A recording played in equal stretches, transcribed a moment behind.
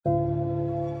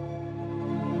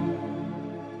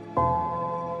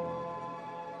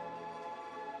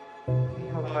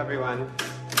Hello, everyone.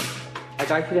 I'd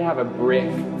like you to have a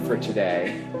brick for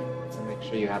today, so make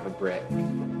sure you have a brick.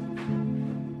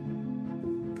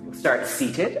 We'll start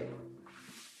seated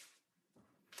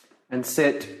and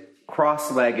sit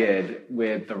cross-legged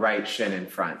with the right shin in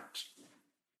front.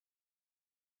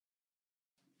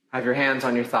 Have your hands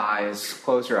on your thighs,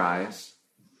 close your eyes.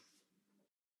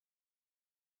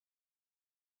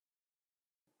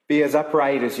 Be as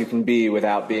upright as you can be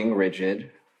without being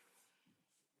rigid.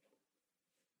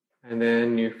 And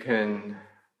then you can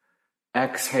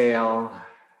exhale,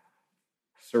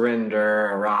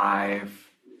 surrender, arrive,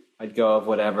 let go of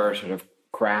whatever sort of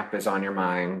crap is on your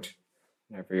mind,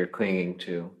 whatever you're clinging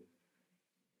to.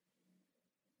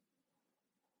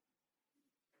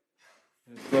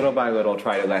 Just little by little,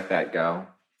 try to let that go.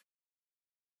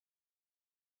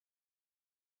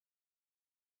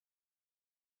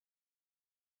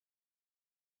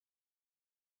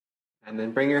 And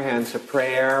then bring your hands to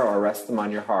prayer or rest them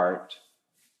on your heart.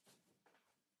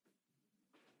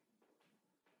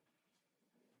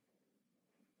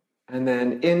 And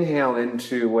then inhale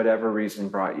into whatever reason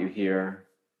brought you here,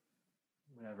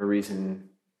 whatever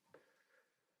reason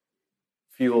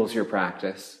fuels your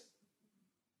practice.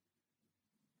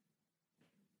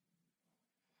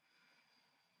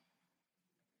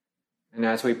 And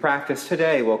as we practice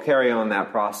today, we'll carry on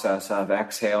that process of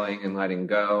exhaling and letting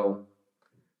go,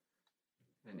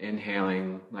 and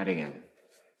inhaling, letting in.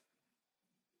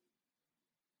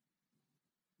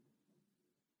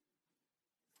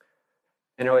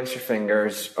 Interlace your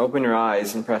fingers, open your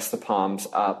eyes, and press the palms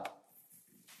up.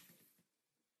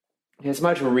 As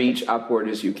much reach upward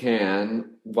as you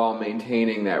can while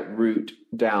maintaining that root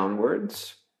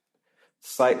downwards.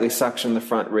 Slightly suction the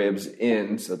front ribs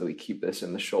in so that we keep this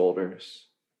in the shoulders.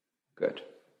 Good.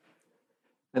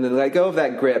 And then let go of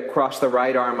that grip. Cross the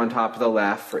right arm on top of the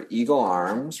left for eagle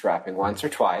arms, wrapping once or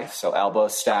twice. So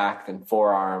elbows stacked, then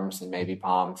forearms, and maybe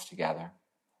palms together.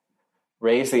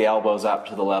 Raise the elbows up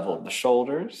to the level of the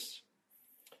shoulders.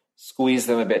 Squeeze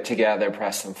them a bit together,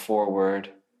 press them forward.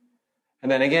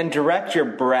 And then again, direct your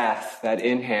breath, that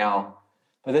inhale,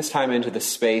 but this time into the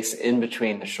space in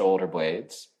between the shoulder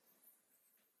blades.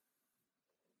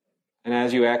 And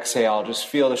as you exhale, just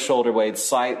feel the shoulder blades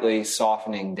slightly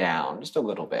softening down, just a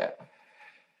little bit.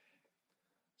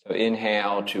 So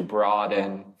inhale to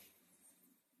broaden,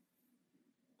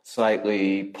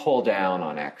 slightly pull down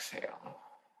on exhale.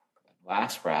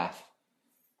 Last breath.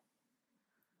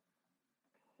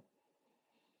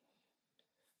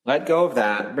 Let go of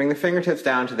that. Bring the fingertips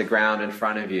down to the ground in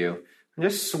front of you. And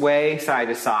just sway side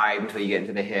to side until you get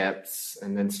into the hips,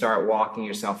 and then start walking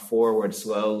yourself forward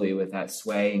slowly with that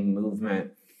swaying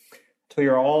movement until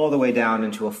you're all the way down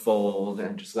into a fold,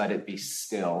 and just let it be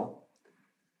still.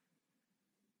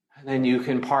 And then you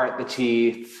can part the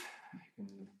teeth, you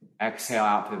can exhale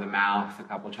out through the mouth a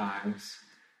couple times,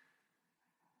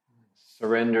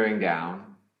 surrendering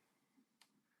down.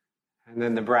 And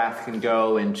then the breath can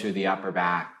go into the upper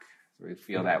back, where you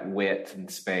feel that width and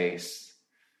space.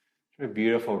 A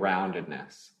beautiful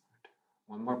roundedness.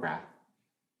 One more breath.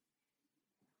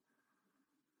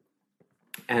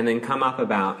 And then come up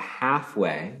about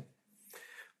halfway.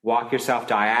 Walk yourself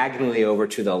diagonally over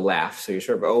to the left. So you're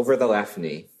sort of over the left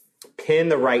knee. Pin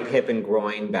the right hip and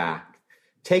groin back.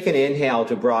 Take an inhale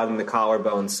to broaden the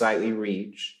collarbone, slightly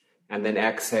reach. And then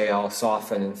exhale,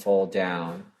 soften and fold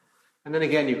down. And then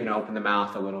again, you can open the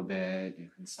mouth a little bit. You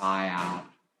can sigh out.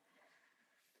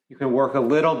 You can work a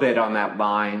little bit on that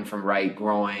line from right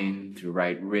groin through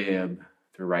right rib,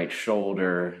 through right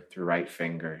shoulder, through right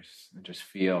fingers, and just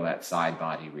feel that side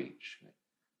body reach.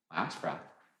 Last breath.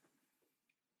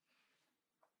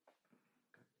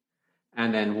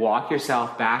 And then walk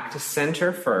yourself back to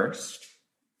center first.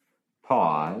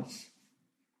 Pause.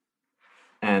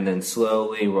 And then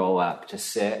slowly roll up to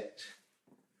sit.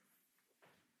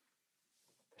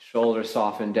 Shoulders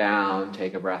soften down.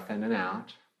 Take a breath in and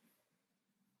out.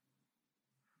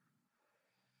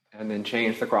 And then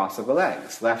change the cross of the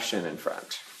legs, left shin in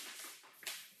front.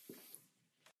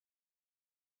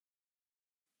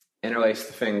 Interlace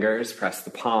the fingers, press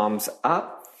the palms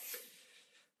up.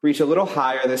 Reach a little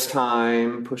higher this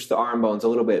time. Push the arm bones a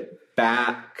little bit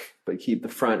back, but keep the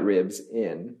front ribs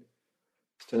in.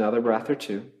 Just another breath or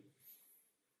two.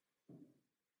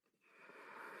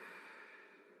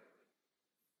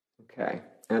 Okay,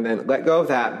 and then let go of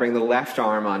that. Bring the left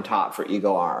arm on top for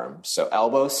eagle arms. So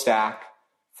elbows stack.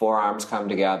 Forearms come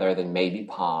together, then maybe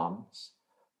palms.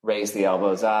 Raise the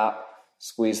elbows up,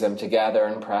 squeeze them together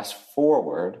and press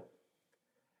forward.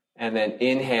 And then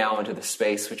inhale into the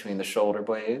space between the shoulder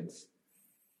blades.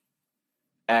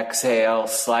 Exhale,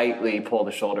 slightly pull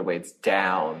the shoulder blades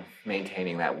down,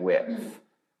 maintaining that width.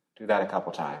 Do that a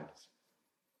couple times.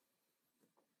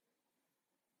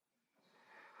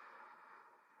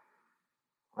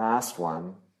 Last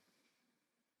one.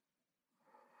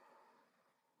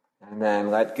 And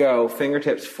then let go,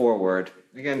 fingertips forward.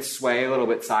 Again, sway a little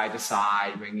bit side to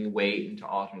side, bringing weight into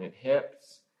alternate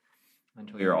hips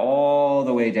until you're all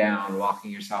the way down, walking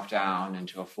yourself down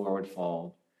into a forward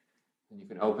fold. And you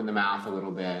can open the mouth a little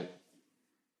bit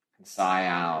and sigh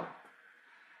out.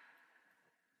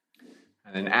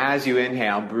 And then as you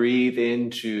inhale, breathe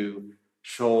into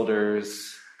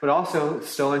shoulders, but also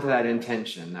still into that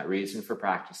intention, that reason for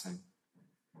practicing.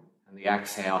 And the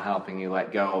exhale helping you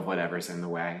let go of whatever's in the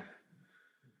way.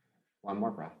 One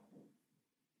more breath.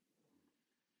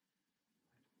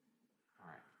 All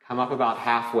right. Come up about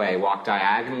halfway. Walk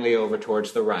diagonally over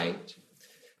towards the right.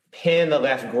 Pin the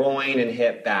left groin and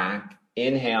hip back.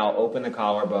 Inhale, open the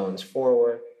collarbones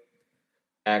forward.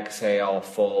 Exhale,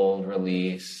 fold,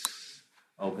 release.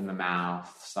 Open the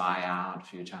mouth, sigh out a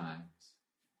few times.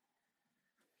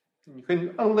 You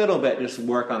can a little bit just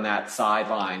work on that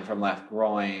sideline from left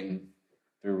groin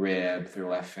through rib,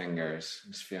 through left fingers.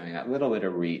 Just feeling that little bit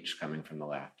of reach coming from the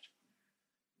left.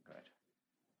 Good.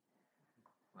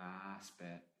 Last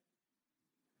bit.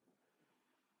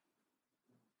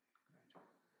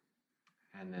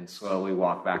 And then slowly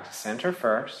walk back to center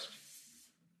first.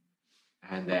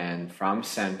 And then from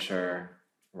center,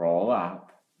 roll up.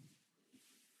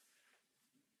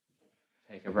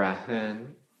 Take a breath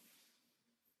in.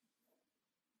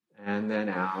 And then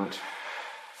out.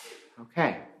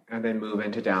 Okay. And then move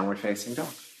into downward facing dog.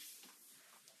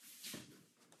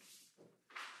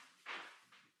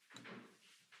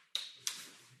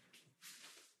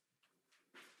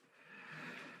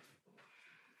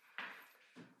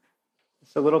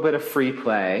 It's a little bit of free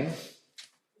play.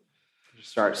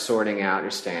 Just start sorting out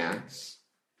your stance.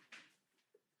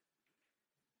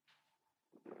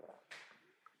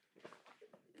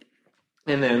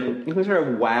 And then you can sort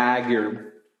of wag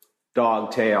your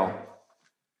dog tail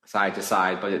side to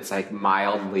side, but it's like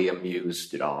mildly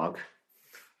amused dog.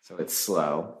 So it's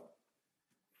slow.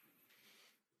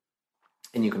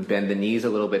 And you can bend the knees a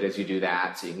little bit as you do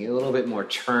that. So you can get a little bit more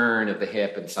turn of the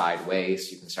hip and side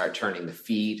waist. You can start turning the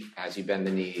feet as you bend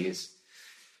the knees.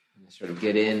 And sort of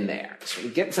get in there. So you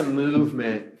get some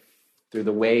movement through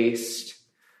the waist,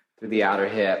 through the outer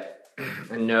hip,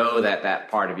 and know that that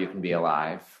part of you can be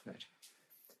alive. Good.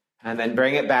 And then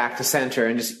bring it back to center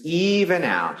and just even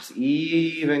out, just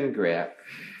even grip.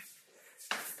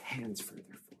 Hands further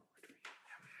forward.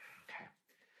 Okay.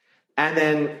 And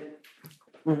then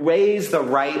raise the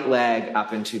right leg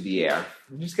up into the air.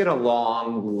 And just get a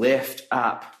long lift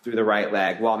up through the right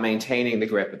leg while maintaining the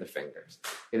grip of the fingers.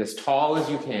 Get as tall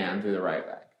as you can through the right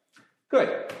leg.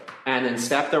 Good. And then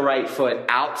step the right foot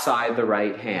outside the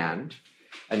right hand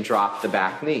and drop the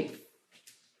back knee.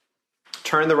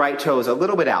 Turn the right toes a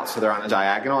little bit out so they're on a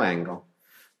diagonal angle.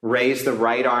 Raise the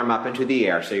right arm up into the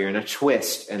air so you're in a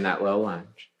twist in that low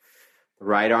lunge. The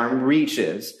right arm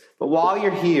reaches, but while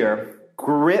you're here,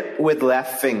 grip with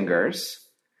left fingers.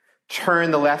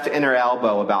 Turn the left inner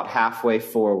elbow about halfway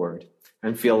forward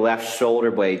and feel left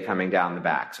shoulder blade coming down the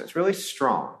back. So it's really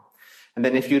strong. And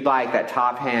then if you'd like, that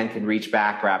top hand can reach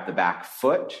back, grab the back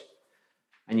foot,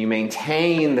 and you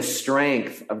maintain the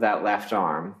strength of that left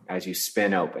arm as you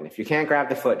spin open. If you can't grab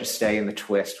the foot, just stay in the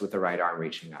twist with the right arm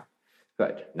reaching up.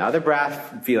 Good. Another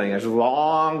breath, feeling as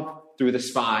long through the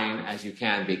spine as you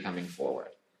can be coming forward.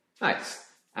 Nice.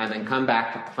 And then come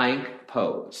back to plank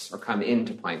pose, or come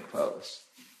into plank pose.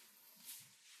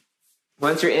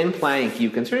 Once you're in plank, you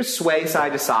can sort of sway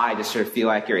side to side to sort of feel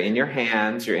like you're in your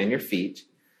hands, you're in your feet.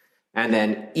 And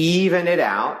then even it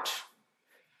out.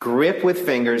 Grip with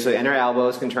fingers, so inner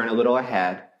elbows can turn a little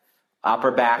ahead. Upper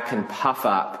back can puff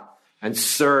up and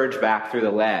surge back through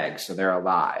the legs so they're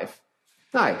alive.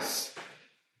 Nice.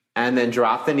 And then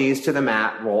drop the knees to the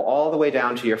mat, roll all the way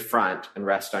down to your front and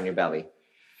rest on your belly.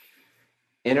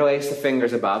 Interlace the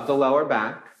fingers above the lower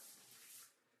back.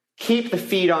 Keep the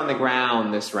feet on the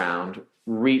ground this round.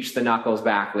 Reach the knuckles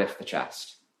back, lift the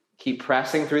chest. Keep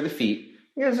pressing through the feet.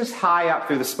 Get as high up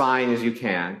through the spine as you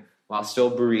can while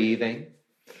still breathing.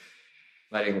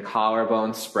 Letting the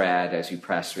collarbones spread as you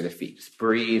press through the feet. Just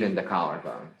breathe into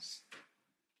collarbones.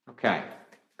 Okay.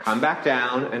 Come back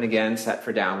down and again set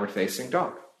for downward facing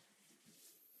dog.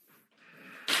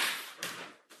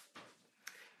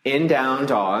 In down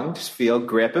dog, just feel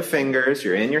grip of fingers.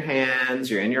 You're in your hands,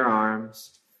 you're in your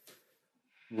arms.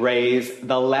 Raise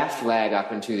the left leg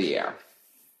up into the air.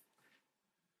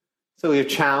 So we have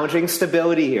challenging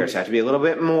stability here. So you have to be a little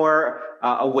bit more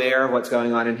aware of what's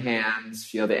going on in hands.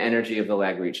 Feel the energy of the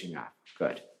leg reaching up.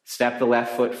 Good. Step the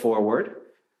left foot forward.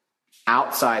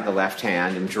 outside the left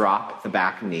hand and drop the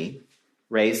back knee.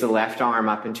 Raise the left arm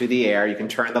up into the air. You can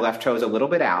turn the left toes a little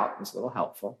bit out. It's a little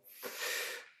helpful.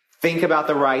 Think about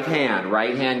the right hand.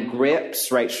 Right hand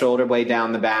grips, right shoulder blade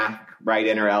down the back, right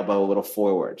inner elbow a little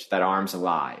forward. So that arm's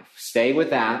alive. Stay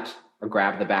with that or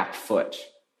grab the back foot.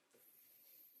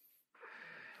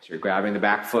 So you're grabbing the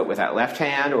back foot with that left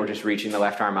hand or just reaching the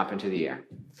left arm up into the air.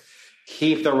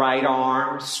 Keep the right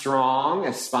arm strong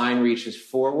as spine reaches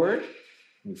forward.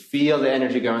 You feel the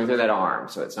energy going through that arm,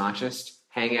 so it's not just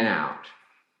hanging out.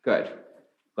 Good.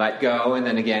 Let go, and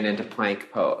then again into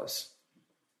plank pose.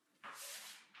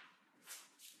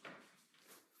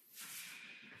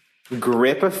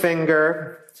 Grip a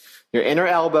finger, your inner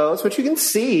elbows, which you can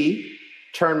see,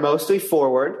 turn mostly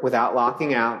forward without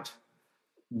locking out.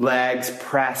 Legs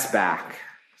press back.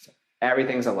 So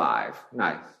everything's alive.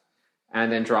 Nice.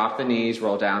 And then drop the knees,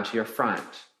 roll down to your front.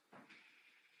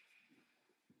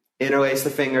 Interlace the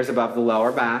fingers above the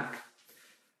lower back.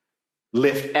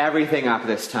 Lift everything up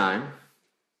this time.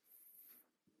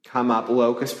 Come up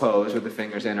locust pose with the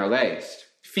fingers interlaced.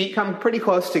 Feet come pretty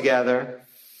close together.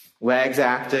 Legs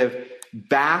active.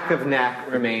 Back of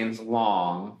neck remains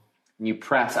long. And you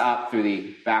press up through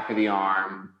the back of the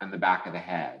arm and the back of the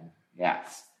head.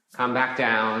 Yes. Come back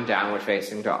down, downward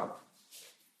facing dog.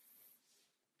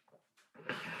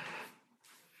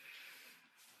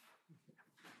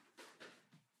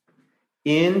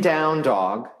 In down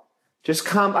dog, just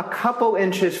come a couple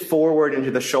inches forward into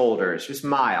the shoulders, just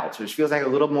mild. So it feels like a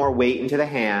little more weight into the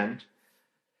hand.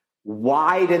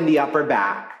 Widen the upper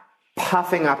back,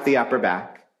 puffing up the upper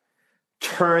back.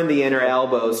 Turn the inner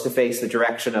elbows to face the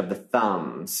direction of the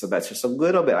thumbs. So that's just a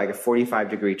little bit like a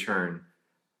 45-degree turn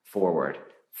forward.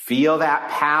 Feel that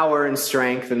power and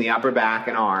strength in the upper back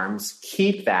and arms.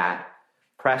 Keep that.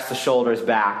 Press the shoulders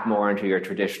back more into your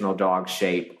traditional dog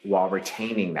shape while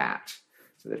retaining that.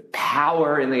 So there's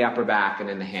power in the upper back and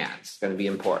in the hands. It's going to be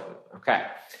important. Okay.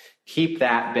 Keep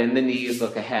that. Bend the knees,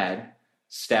 look ahead.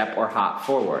 Step or hop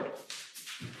forward.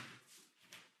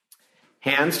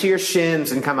 Hands to your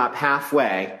shins and come up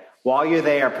halfway. While you're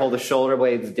there, pull the shoulder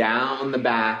blades down the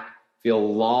back.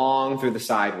 Feel long through the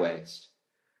side waist.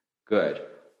 Good.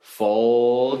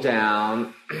 Fold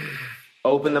down.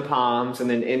 Open the palms and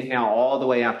then inhale all the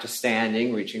way up to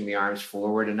standing, reaching the arms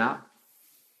forward and up.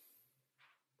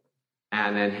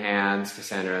 And then hands to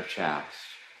center of chest.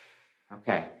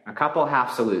 Okay, a couple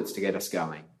half salutes to get us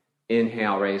going.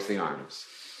 Inhale, raise the arms.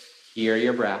 Hear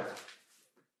your breath.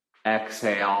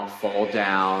 Exhale, fold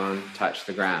down, touch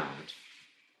the ground.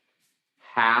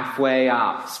 Halfway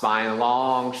up, spine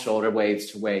long, shoulder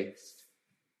blades to waist.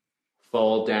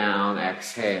 Fold down,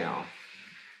 exhale.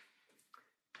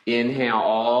 Inhale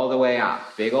all the way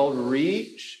up. Big old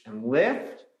reach and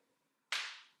lift.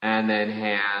 And then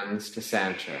hands to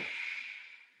center.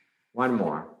 One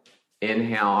more.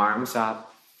 Inhale, arms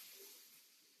up.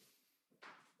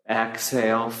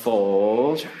 Exhale,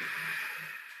 fold.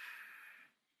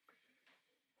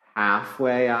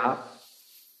 Halfway up.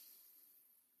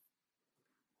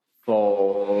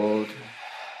 Fold.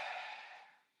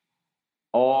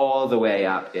 All the way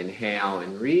up. Inhale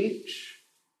and reach.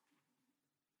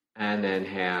 And then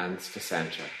hands to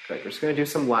center. Good. We're just going to do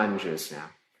some lunges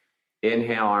now.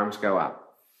 Inhale, arms go up.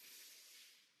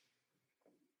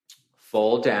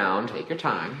 Fold down, take your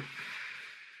time.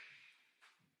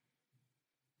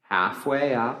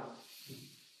 Halfway up.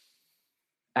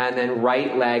 And then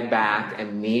right leg back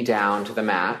and knee down to the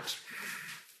mat.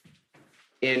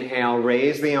 Inhale,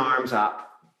 raise the arms up.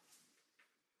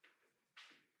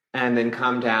 And then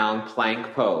come down,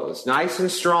 plank pose. Nice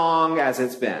and strong as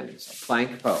it's been. So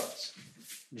plank pose.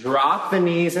 Drop the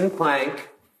knees in plank.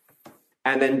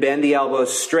 And then bend the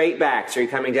elbows straight back. So you're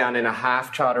coming down in a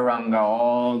half chaturanga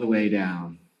all the way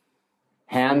down.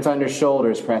 Hands under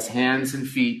shoulders. Press hands and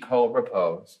feet, cobra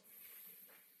pose.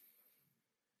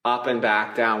 Up and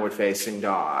back, downward facing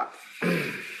dog.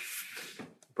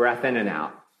 Breath in and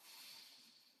out.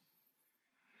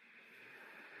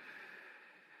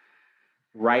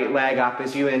 Right leg up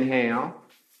as you inhale.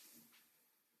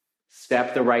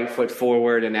 Step the right foot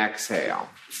forward and exhale.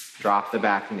 Drop the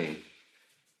back knee.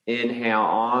 Inhale,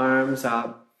 arms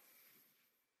up.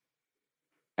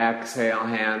 Exhale,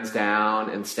 hands down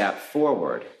and step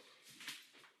forward.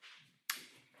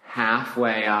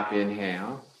 Halfway up,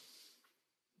 inhale.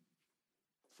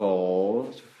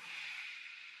 Fold.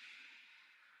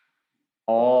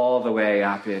 All the way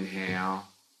up, inhale.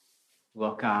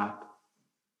 Look up.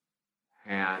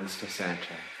 Hands to center.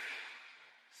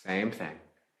 Same thing.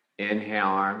 Inhale,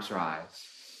 arms rise.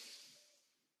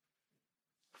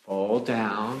 Fold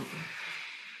down.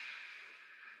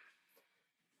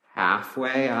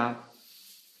 Halfway up.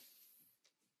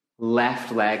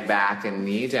 Left leg back and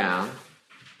knee down.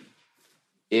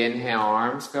 Inhale,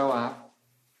 arms go up.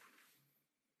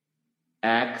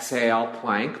 Exhale,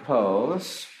 plank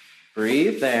pose.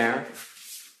 Breathe there.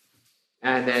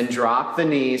 And then drop the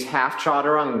knees, half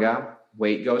chaturanga.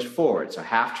 Weight goes forward, so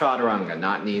half chaturanga,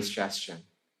 not knees, chest, chin.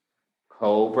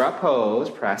 Cobra pose,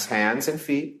 press hands and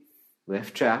feet.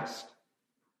 Lift chest.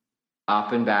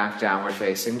 Up and back, downward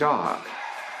facing dog.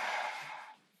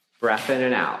 Breath in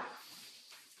and out.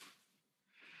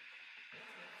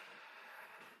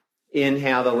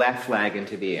 Inhale the left leg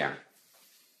into the air.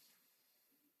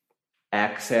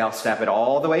 Exhale, step it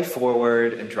all the way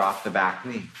forward and drop the back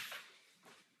knee.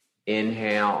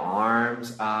 Inhale,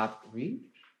 arms up, reach.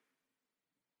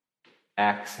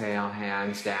 Exhale,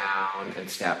 hands down and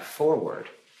step forward.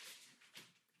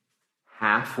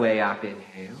 Halfway up,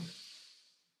 inhale.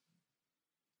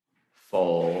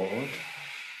 Fold.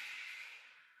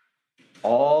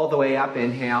 All the way up,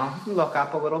 inhale. Look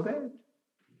up a little bit.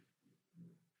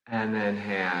 And then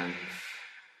hands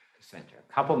to center.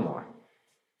 A couple more.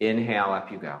 Inhale, up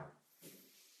you go.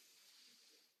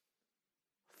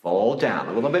 Fold down.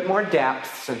 A little bit more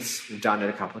depth since you've done it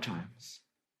a couple of times.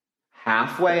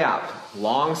 Halfway up.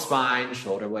 Long spine,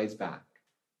 shoulder blades back.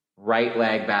 Right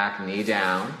leg back, knee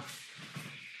down.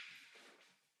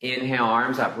 Inhale,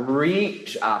 arms up.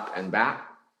 Reach up and back.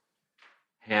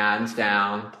 Hands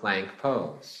down, plank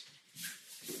pose.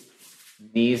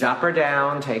 Knees up or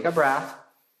down, take a breath.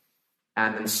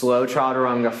 And then slow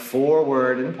chaturanga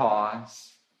forward and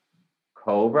pause.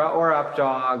 Cobra or up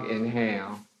dog,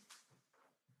 inhale.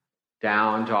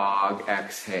 Down dog,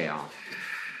 exhale.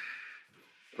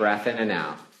 Breath in and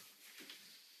out.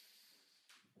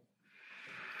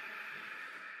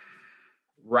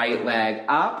 Right leg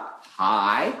up,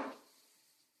 high.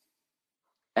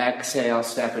 Exhale,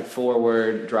 step it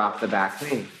forward, drop the back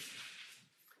knee.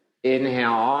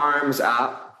 Inhale, arms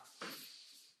up.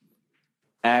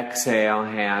 Exhale,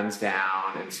 hands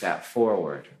down and step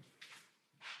forward.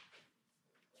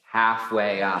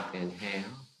 Halfway up,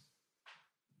 inhale.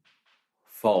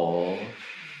 Fold.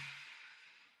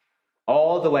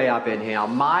 All the way up, inhale.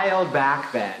 Mild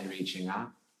back bend, reaching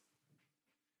up.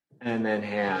 And then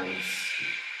hands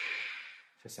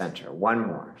to center. One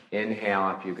more. Inhale,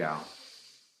 up you go.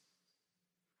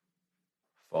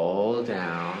 Fold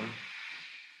down.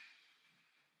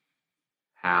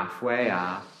 Halfway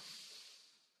up.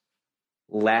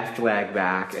 Left leg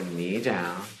back and knee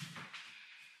down.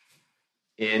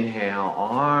 Inhale,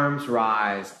 arms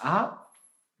rise up.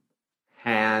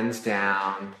 Hands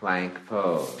down, plank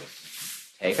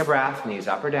pose. Take a breath, knees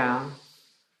up or down.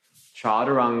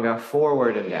 Chaturanga,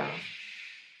 forward and down.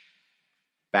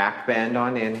 Back bend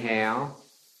on inhale.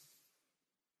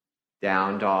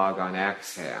 Down dog on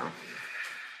exhale.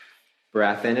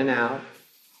 Breath in and out.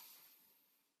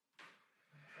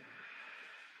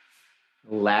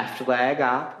 Left leg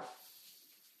up.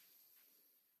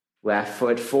 Left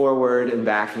foot forward and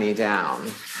back knee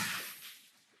down.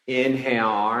 Inhale,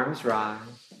 arms rise.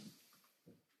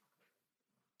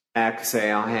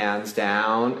 Exhale, hands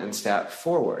down and step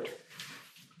forward.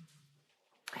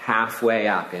 Halfway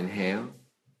up, inhale.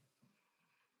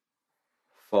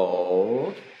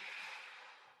 Fold.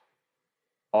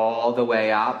 All the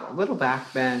way up, a little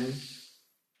back bend.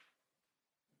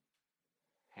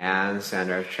 Hands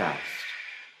center of chest.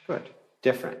 Good.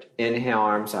 Different. Inhale,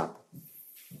 arms up.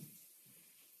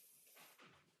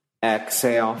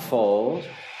 Exhale, fold.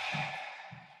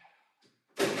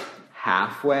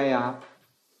 Halfway up.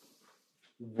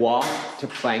 Walk to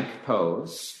plank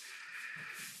pose.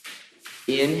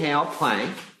 Inhale,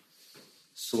 plank.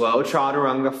 Slow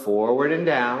chaturanga forward and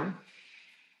down.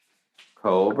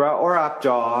 Cobra or up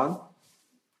dog.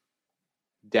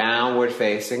 Downward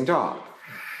facing dog.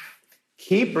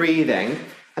 Keep breathing.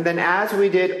 And then as we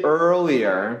did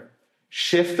earlier,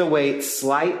 shift the weight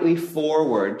slightly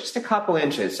forward, just a couple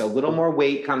inches, so a little more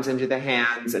weight comes into the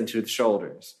hands and to the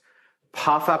shoulders.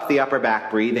 Puff up the upper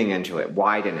back, breathing into it,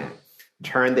 widen it.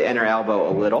 Turn the inner elbow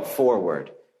a little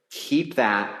forward. Keep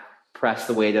that, press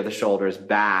the weight of the shoulders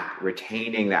back,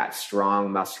 retaining that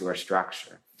strong muscular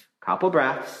structure. Couple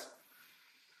breaths.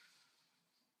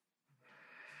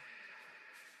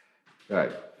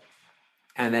 Good.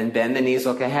 And then bend the knees,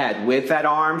 look ahead. With that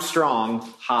arm strong,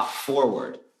 hop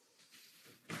forward.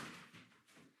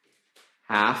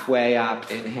 Halfway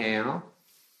up, inhale.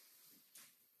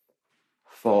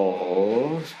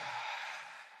 Fold.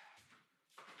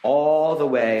 All the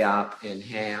way up,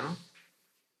 inhale.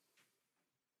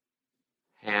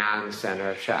 Hands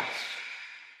center of chest.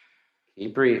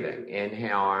 Keep breathing.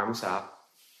 Inhale, arms up.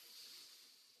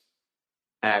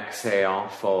 Exhale,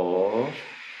 fold.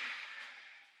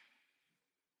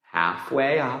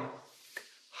 Halfway up.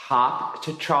 Hop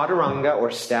to chaturanga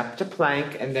or step to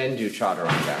plank and then do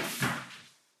chaturanga.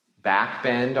 Back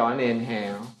bend on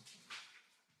inhale.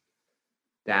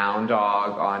 Down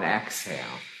dog on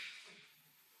exhale.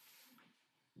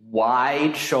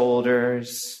 Wide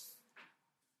shoulders.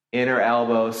 Inner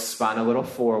elbows spun a little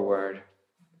forward.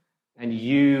 And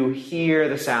you hear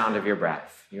the sound of your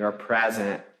breath. You are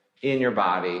present in your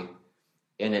body,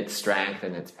 in its strength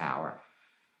and its power.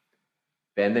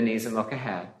 Bend the knees and look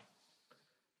ahead.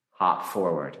 Hop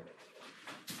forward.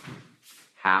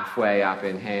 Halfway up,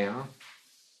 inhale.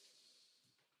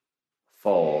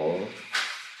 Fold.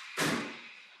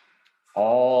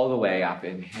 All the way up,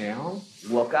 inhale.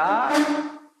 Look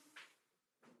up.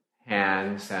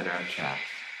 Hand, center, chest.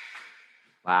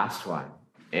 Last one.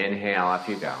 Inhale, up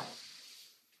you go.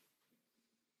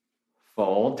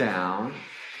 Fold down.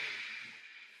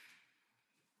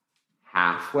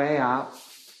 Halfway up.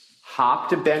 Hop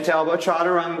to bent elbow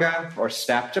chaturanga or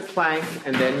step to plank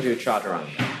and then do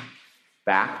chaturanga.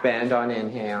 Back bend on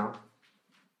inhale.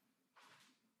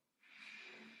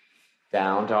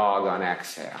 Down dog on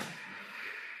exhale.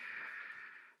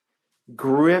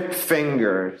 Grip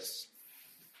fingers.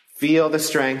 Feel the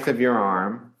strength of your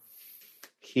arm.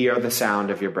 Hear the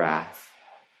sound of your breath.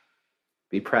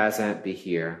 Be present, be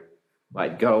here.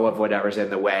 Let go of whatever's in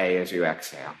the way as you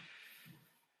exhale.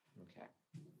 Okay.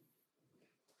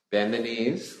 Bend the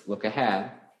knees, look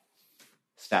ahead.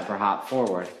 Step or hop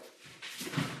forward.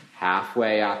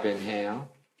 Halfway up, inhale.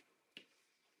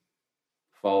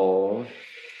 Fold.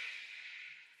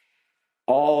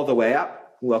 All the way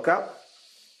up, look up.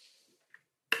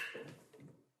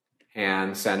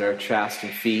 Hands, center, chest,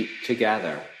 and feet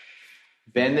together.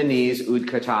 Bend the knees,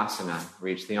 Utkatasana.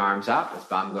 Reach the arms up as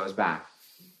bum goes back.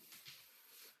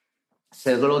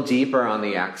 Sit a little deeper on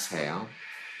the exhale.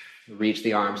 Reach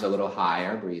the arms a little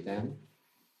higher, breathe in.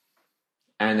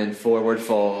 And then forward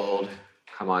fold,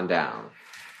 come on down.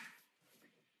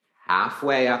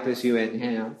 Halfway up as you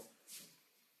inhale.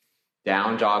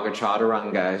 Down dog or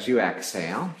chaturanga as you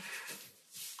exhale.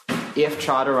 If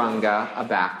chaturanga, a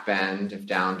back bend. If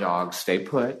down dog, stay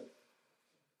put.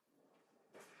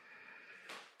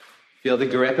 Feel the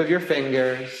grip of your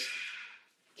fingers.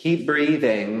 Keep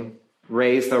breathing.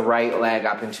 Raise the right leg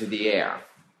up into the air.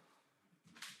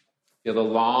 Feel the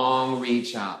long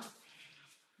reach up.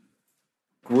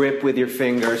 Grip with your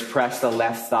fingers. Press the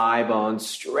left thigh bone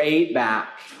straight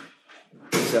back.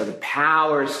 So the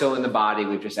power is still in the body.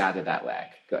 We've just added that leg.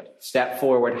 Good. Step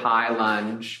forward, high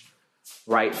lunge.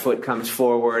 Right foot comes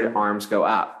forward, arms go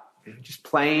up. Just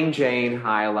plain Jane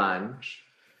high lunge.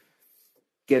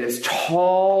 Get as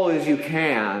tall as you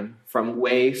can from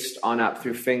waist on up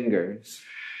through fingers.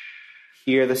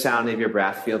 Hear the sound of your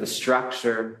breath. Feel the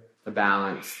structure, the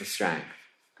balance, the strength.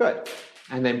 Good.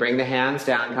 And then bring the hands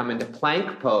down, come into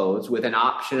plank pose with an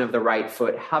option of the right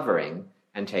foot hovering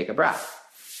and take a breath.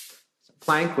 So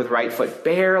plank with right foot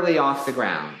barely off the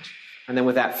ground. And then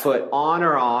with that foot on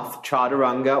or off,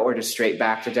 chaturanga or just straight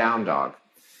back to down dog.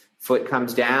 Foot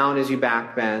comes down as you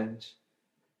back bend.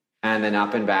 And then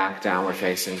up and back, downward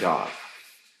facing dog.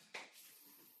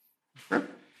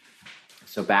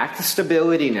 So back to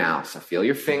stability now. So feel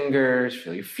your fingers,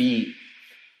 feel your feet,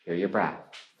 hear your breath.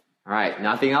 All right,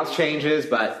 nothing else changes,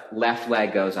 but left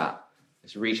leg goes up.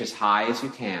 Just reach as high as you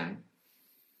can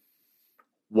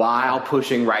while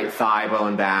pushing right thigh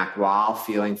bone back, while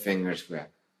feeling fingers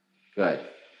grip. Good.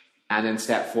 And then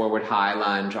step forward, high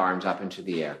lunge, arms up into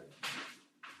the air.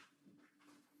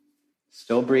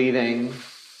 Still breathing.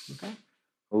 Okay.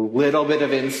 A little bit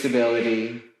of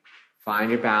instability.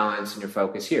 Find your balance and your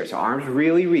focus here. So arms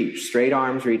really reach, straight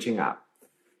arms reaching up.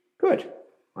 Good.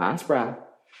 Last breath.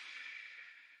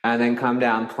 And then come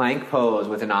down plank pose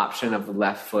with an option of the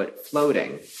left foot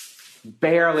floating,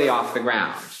 barely off the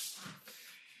ground.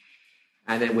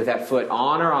 And then with that foot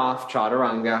on or off,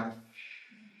 chaturanga,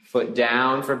 foot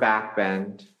down for back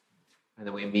bend, and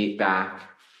then we meet back,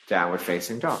 downward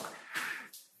facing dog.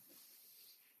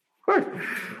 Good.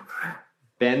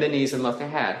 Bend the knees and look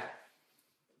ahead.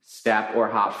 Step or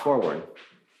hop forward.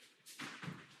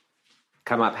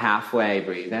 Come up halfway,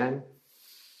 breathe in.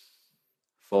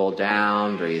 Fold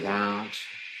down, breathe out.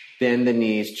 Bend the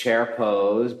knees, chair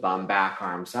pose, bum back,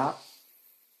 arms up.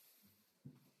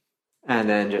 And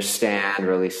then just stand,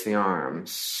 release the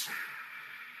arms.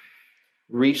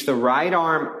 Reach the right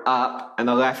arm up and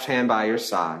the left hand by your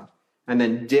side. And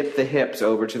then dip the hips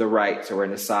over to the right so we're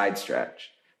in a side stretch.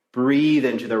 Breathe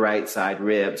into the right side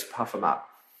ribs, puff them up.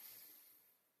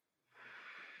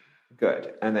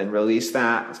 Good. And then release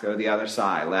that. Let's go to the other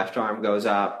side. Left arm goes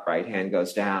up, right hand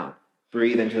goes down.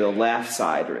 Breathe into the left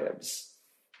side ribs.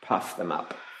 Puff them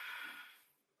up.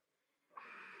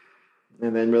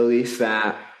 And then release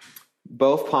that.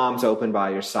 Both palms open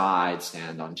by your side.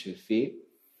 Stand on 2 feet.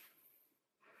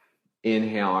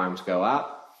 Inhale, arms go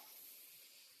up.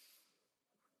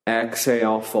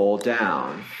 Exhale, fold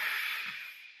down.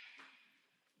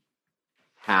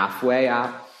 Halfway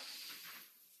up.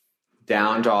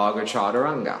 Down dog or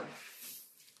chaturanga.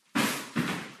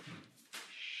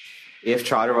 If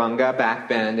chaturanga, back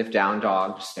bend. If down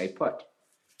dog, just stay put.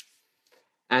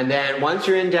 And then once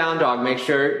you're in down dog, make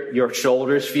sure your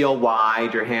shoulders feel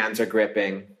wide, your hands are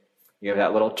gripping. You have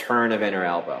that little turn of inner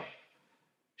elbow.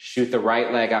 Shoot the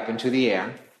right leg up into the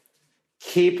air.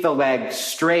 Keep the leg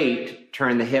straight,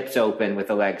 turn the hips open with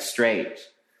the leg straight.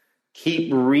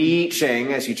 Keep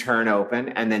reaching as you turn open,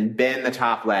 and then bend the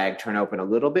top leg, turn open a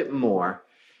little bit more.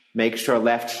 Make sure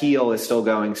left heel is still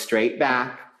going straight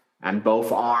back, and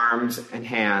both arms and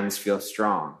hands feel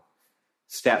strong.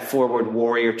 Step forward,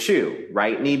 warrior 2.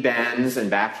 Right knee bends and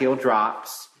back heel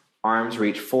drops. Arms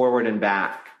reach forward and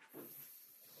back.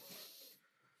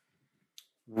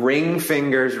 Ring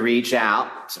fingers reach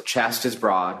out, so chest is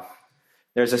broad.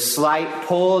 There's a slight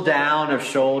pull down of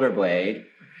shoulder blade.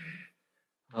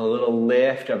 A little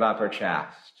lift of upper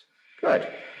chest. Good.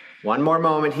 One more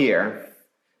moment here.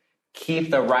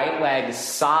 Keep the right leg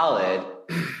solid,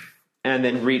 and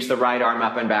then reach the right arm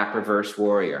up and back, reverse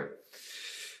warrior.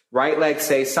 Right leg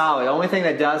stays solid. The only thing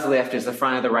that does lift is the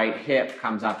front of the right hip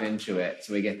comes up into it.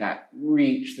 So we get that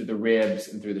reach through the ribs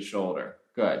and through the shoulder.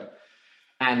 Good.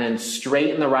 And then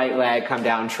straighten the right leg, come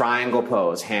down triangle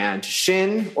pose. Hand to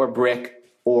shin or brick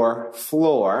or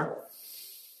floor.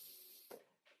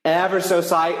 Ever so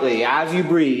slightly, as you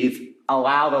breathe,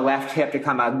 allow the left hip to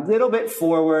come a little bit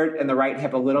forward and the right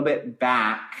hip a little bit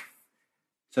back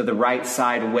so the right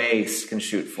side waist can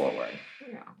shoot forward.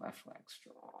 Yeah, left leg strong.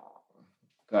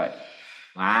 Good.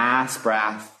 Last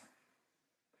breath.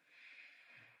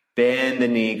 Bend the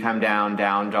knee, come down,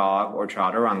 down dog or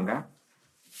chaturanga.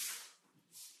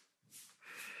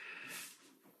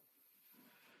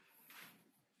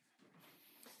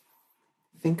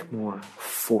 Think more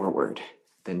forward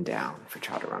than down for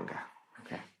chaturanga.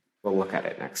 Okay, we'll look at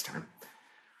it next time.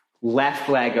 Left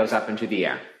leg goes up into the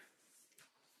air.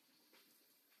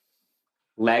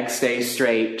 Leg stays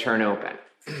straight, turn open.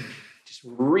 Just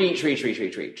reach.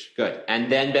 Good.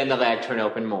 And then bend the leg, turn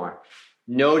open more.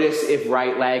 Notice if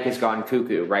right leg has gone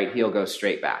cuckoo, right heel goes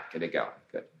straight back. Get it going.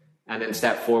 Good. And then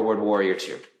step forward, warrior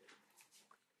 2.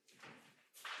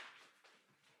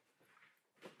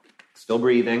 Still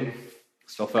breathing,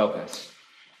 still focused.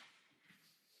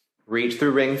 Reach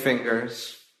through ring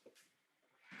fingers.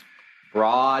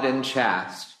 Broaden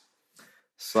chest.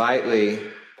 Slightly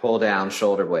pull down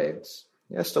shoulder blades.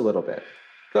 Just a little bit.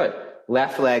 Good.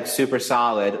 Left leg super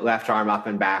solid. Left arm up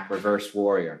and back. Reverse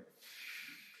warrior.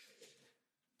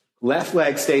 Left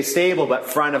leg stays stable, but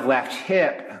front of left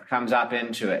hip comes up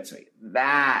into it. So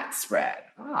that spread.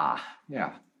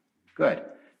 Yeah. Good.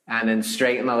 And then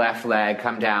straighten the left leg.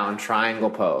 Come down. Triangle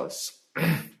pose.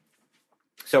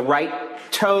 So right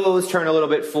toes turn a little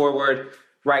bit forward.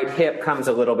 Right hip comes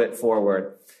a little bit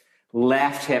forward.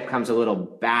 Left hip comes a little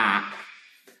back.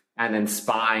 And then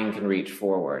spine can reach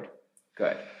forward.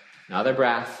 Good. Another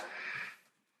breath.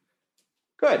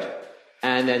 Good.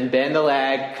 And then bend the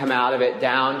leg, come out of it,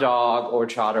 down dog or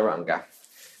chaturanga.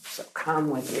 So come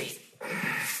with me.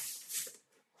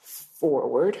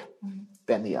 Forward.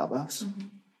 Bend the elbows.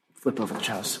 Flip over the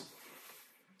toes.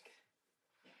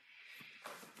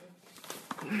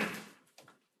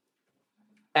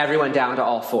 Everyone down to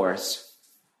all fours.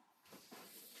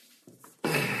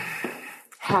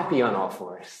 Happy on all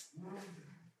fours.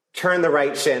 Turn the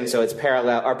right shin so it's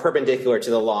parallel or perpendicular to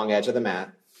the long edge of the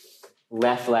mat.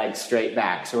 Left leg straight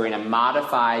back. So we're in a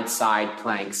modified side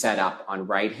plank setup on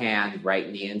right hand, right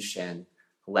knee and shin.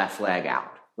 Left leg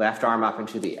out. Left arm up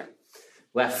into the air.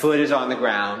 Left foot is on the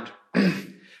ground.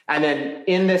 And then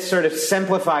in this sort of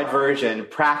simplified version,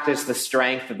 practice the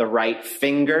strength of the right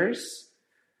fingers,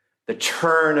 the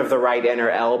turn of the right inner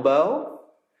elbow,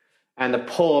 and the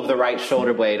pull of the right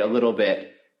shoulder blade a little bit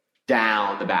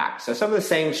down the back. So some of the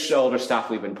same shoulder stuff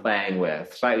we've been playing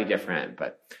with, slightly different,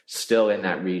 but still in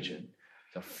that region.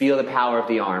 So feel the power of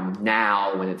the arm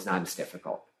now when it's not as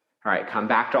difficult. All right, come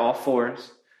back to all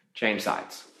fours. Change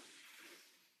sides.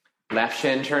 Left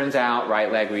shin turns out,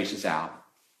 right leg reaches out.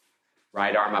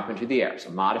 Right arm up into the air. So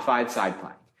modified side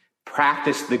plank.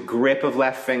 Practice the grip of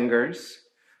left fingers,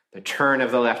 the turn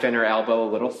of the left inner elbow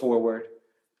a little forward,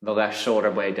 the left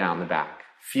shoulder blade down the back.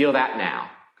 Feel that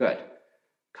now. Good.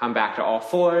 Come back to all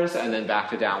fours and then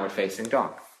back to downward facing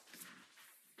dog.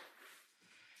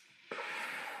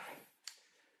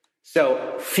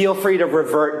 So feel free to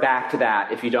revert back to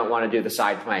that if you don't want to do the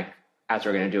side plank as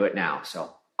we're going to do it now.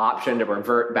 So option to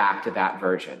revert back to that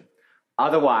version.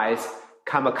 Otherwise,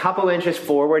 come a couple inches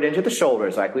forward into the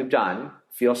shoulders like we've done.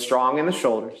 Feel strong in the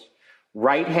shoulders.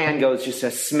 Right hand goes just a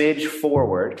smidge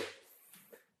forward.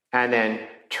 And then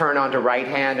turn onto right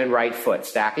hand and right foot,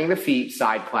 stacking the feet,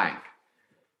 side plank.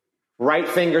 Right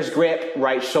fingers grip,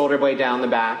 right shoulder blade down the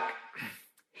back.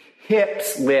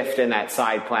 Hips lift in that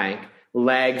side plank.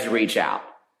 Legs reach out.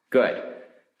 Good.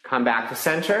 Come back to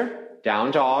center.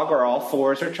 Down dog or all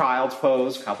fours or child's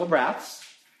pose. Couple breaths.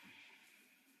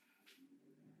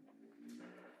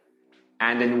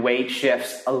 And then weight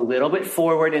shifts a little bit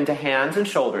forward into hands and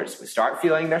shoulders. We start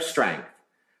feeling their strength.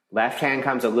 Left hand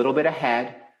comes a little bit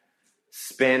ahead.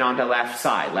 Spin onto left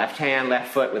side. Left hand,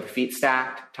 left foot with feet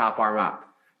stacked, top arm up.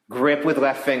 Grip with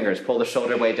left fingers. Pull the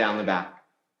shoulder blade down the back.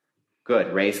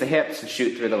 Good. Raise the hips and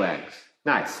shoot through the legs.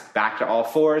 Nice. Back to all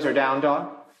fours or down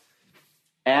dog.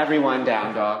 Everyone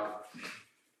down dog.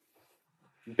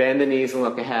 Bend the knees and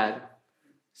look ahead.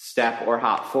 Step or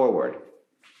hop forward.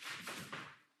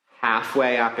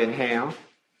 Halfway up, inhale.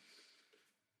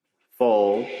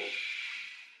 Fold.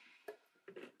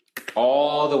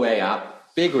 All the way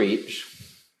up. Big reach.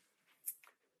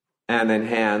 And then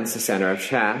hands to center of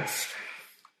chest.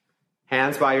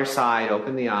 Hands by your side,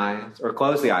 open the eyes, or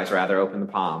close the eyes rather, open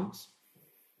the palms.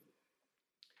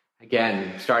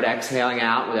 Again, start exhaling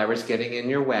out whatever's getting in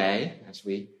your way as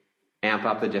we amp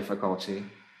up the difficulty.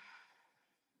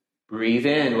 Breathe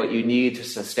in what you need to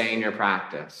sustain your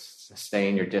practice,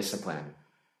 sustain your discipline,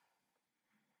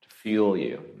 to fuel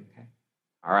you. Okay?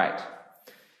 All right.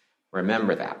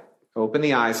 Remember that. Open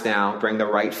the eyes now. Bring the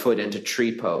right foot into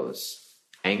tree pose.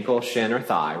 Ankle, shin, or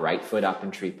thigh. Right foot up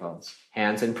in tree pose.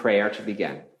 Hands in prayer to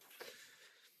begin.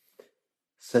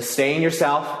 Sustain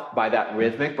yourself by that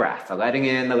rhythmic breath, the letting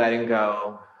in, the letting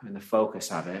go, and the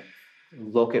focus of it.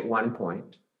 Look at one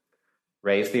point.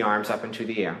 Raise the arms up into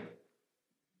the air.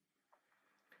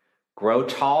 Grow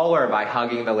taller by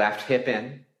hugging the left hip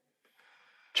in.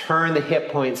 Turn the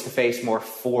hip points to face more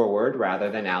forward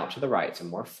rather than out to the right, so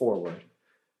more forward.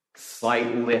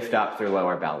 Slight lift up through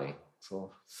lower belly.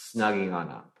 So snugging on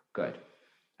up. Good.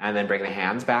 And then bring the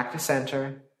hands back to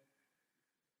center.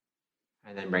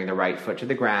 And then bring the right foot to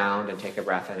the ground and take a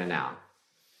breath in and out.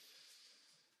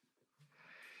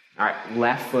 All right,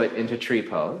 left foot into tree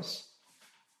pose.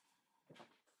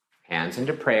 Hands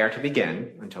into prayer to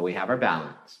begin until we have our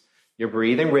balance. You're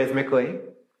breathing rhythmically.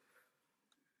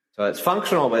 So it's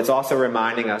functional, but it's also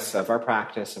reminding us of our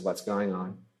practice, of what's going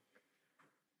on.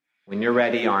 When you're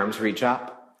ready, arms reach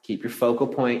up. Keep your focal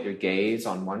point, your gaze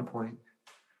on one point.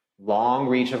 Long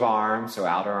reach of arms, so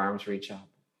outer arms reach up.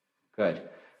 Good.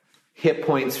 Hip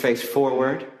points face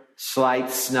forward. Slight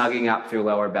snugging up through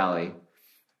lower belly.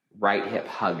 Right hip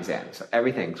hugs in. So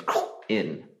everything's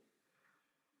in.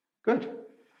 Good.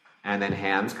 And then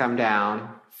hands come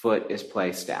down. Foot is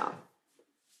placed down.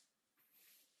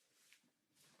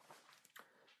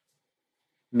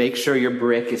 Make sure your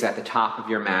brick is at the top of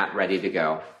your mat, ready to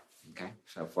go. Okay,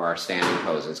 so for our standing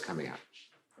poses coming up.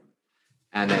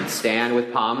 And then stand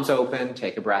with palms open,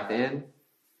 take a breath in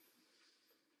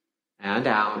and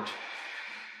out.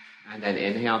 And then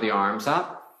inhale the arms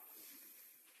up.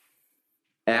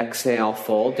 Exhale,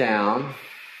 fold down.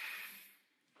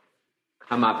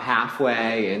 Come up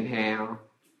halfway, inhale.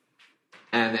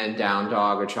 And then down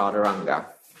dog or chaturanga.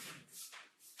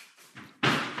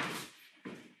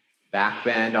 Back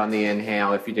bend on the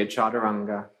inhale if you did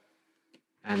chaturanga.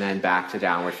 And then back to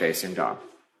downward facing dog.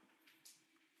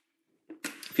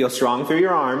 Feel strong through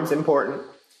your arms, important.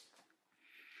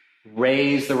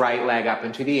 Raise the right leg up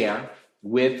into the air.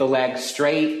 With the leg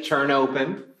straight, turn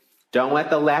open. Don't let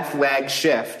the left leg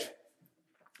shift.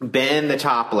 Bend the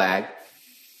top leg.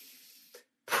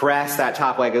 Press that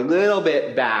top leg a little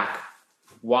bit back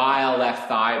while left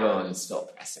thigh bone is still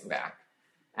pressing back.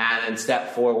 And then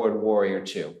step forward, warrior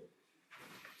two.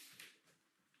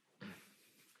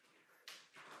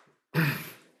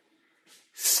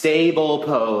 Stable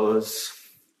pose.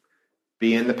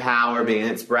 Be in the power, be in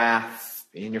its breath,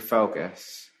 be in your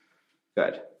focus.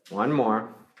 Good. One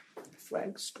more. This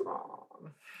leg strong.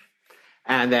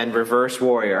 And then reverse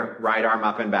warrior, right arm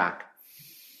up and back.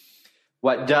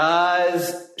 What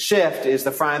does shift is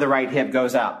the front of the right hip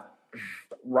goes up.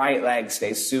 Right leg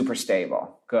stays super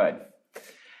stable. Good.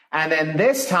 And then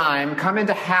this time, come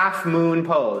into half moon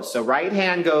pose. So right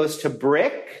hand goes to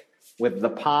brick with the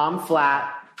palm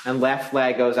flat, and left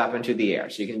leg goes up into the air.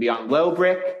 So you can be on low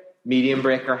brick, medium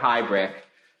brick, or high brick.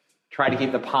 Try to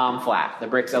keep the palm flat. The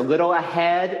brick's a little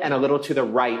ahead and a little to the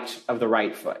right of the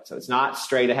right foot. So it's not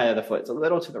straight ahead of the foot. It's a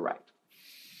little to the right.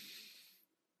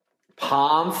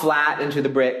 Palm flat into the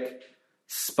brick.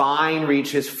 Spine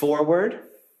reaches forward.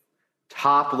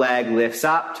 Top leg lifts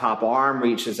up. Top arm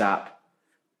reaches up.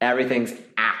 Everything's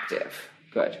active.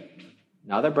 Good.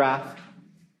 Another breath.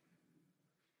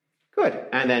 Good.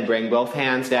 And then bring both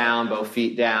hands down, both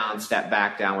feet down, step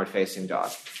back, downward facing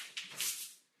dog.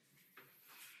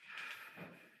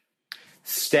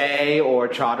 Stay or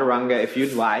chaturanga if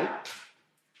you'd like.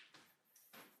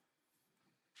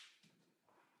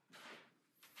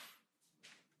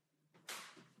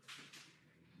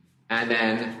 And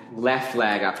then left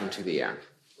leg up into the air.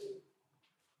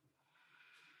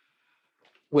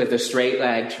 With a straight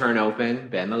leg, turn open,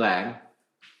 bend the leg.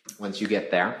 Once you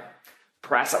get there,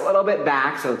 press a little bit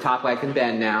back so the top leg can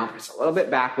bend now. Press a little bit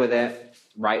back with it.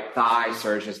 Right thigh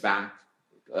surges back.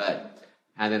 Good.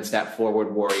 And then step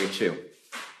forward, warrior two.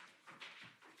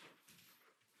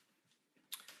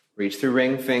 Reach through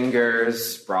ring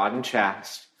fingers, broaden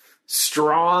chest.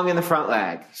 Strong in the front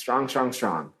leg. Strong, strong,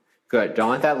 strong. Good. Don't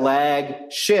let that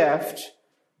leg shift.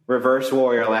 Reverse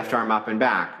warrior, left arm up and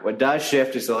back. What does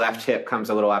shift is the left hip comes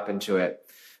a little up into it.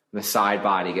 And the side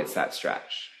body gets that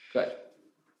stretch. Good.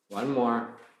 One more.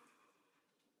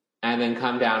 And then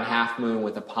come down half moon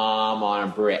with a palm on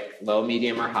a brick. Low,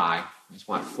 medium, or high. We just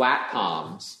want flat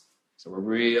palms. So we're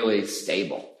really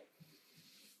stable.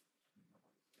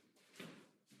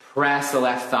 Press the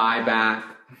left thigh back.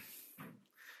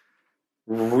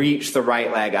 Reach the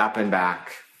right leg up and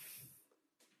back.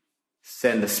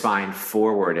 Send the spine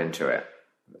forward into it.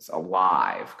 It's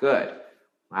alive. Good.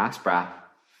 Last breath.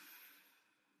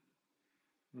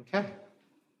 Okay.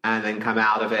 And then come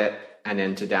out of it and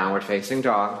into downward facing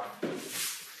dog.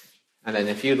 And then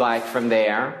if you'd like from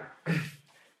there,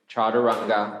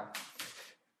 chaturanga,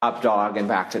 up dog, and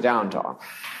back to down dog.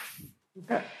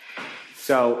 Okay.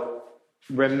 So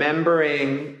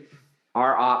remembering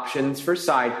our options for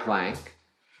side plank.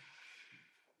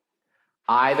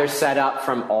 Either set up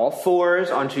from all fours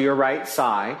onto your right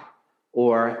side,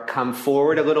 or come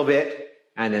forward a little bit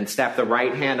and then step the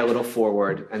right hand a little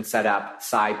forward and set up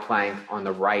side plank on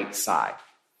the right side.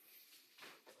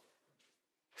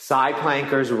 Side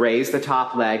plankers, raise the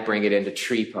top leg, bring it into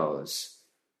tree pose.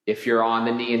 If you're on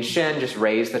the knee and shin, just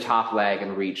raise the top leg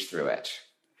and reach through it.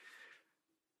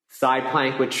 Side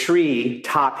plank with tree,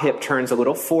 top hip turns a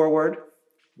little forward,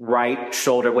 right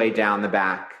shoulder way down the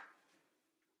back.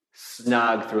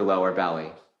 Snug through lower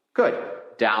belly. Good.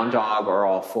 Down dog or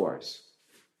all fours.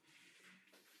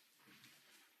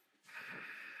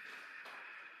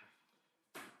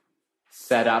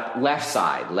 Set up left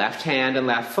side, left hand and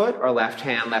left foot, or left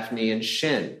hand, left knee and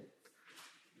shin.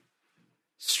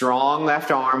 Strong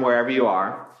left arm wherever you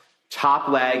are. Top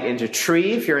leg into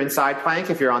tree if you're in side plank.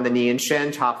 If you're on the knee and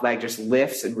shin, top leg just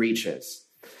lifts and reaches.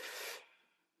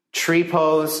 Tree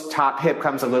pose, top hip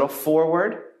comes a little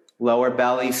forward. Lower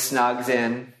belly snugs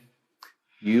in.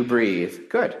 You breathe.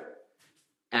 Good.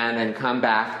 And then come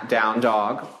back, down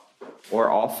dog,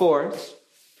 or all fours.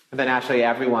 And then actually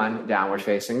everyone, downward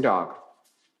facing dog.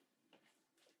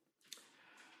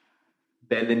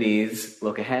 Bend the knees,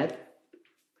 look ahead.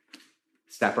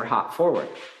 Step or hop forward.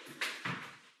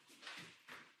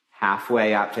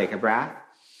 Halfway up, take a breath.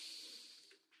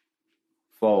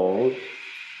 Fold.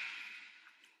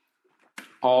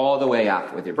 All the way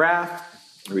up with your breath.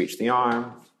 Reach the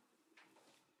arm.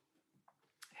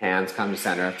 Hands come to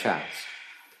center of chest.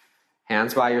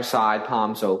 Hands by your side,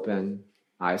 palms open,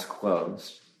 eyes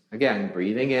closed. Again,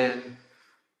 breathing in,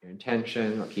 your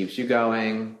intention, what keeps you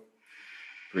going.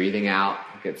 Breathing out,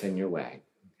 what gets in your way.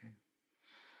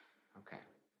 Okay.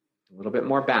 A little bit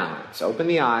more balance. Open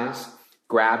the eyes.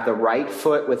 Grab the right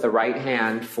foot with the right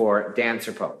hand for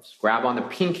dancer pose. Grab on the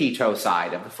pinky toe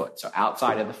side of the foot, so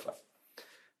outside of the foot.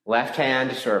 Left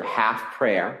hand, sort of half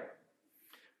prayer.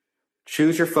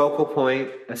 Choose your focal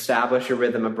point, establish your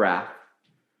rhythm of breath.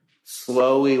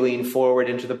 Slowly lean forward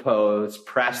into the pose,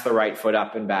 press the right foot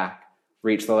up and back,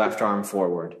 reach the left arm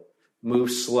forward. Move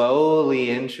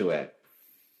slowly into it.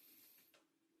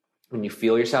 When you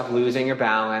feel yourself losing your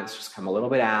balance, just come a little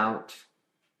bit out,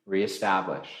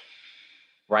 reestablish.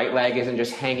 Right leg isn't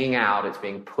just hanging out, it's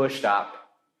being pushed up.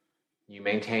 You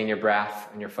maintain your breath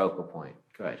and your focal point.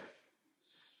 Good.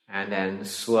 And then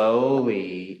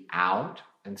slowly out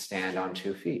and stand on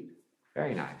 2 feet.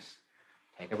 Very nice.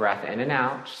 Take a breath in and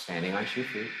out, standing on 2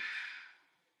 feet.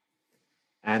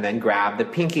 And then grab the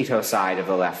pinky toe side of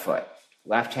the left foot.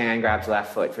 Left hand grabs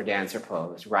left foot for dancer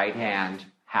pose. Right hand,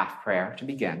 half prayer to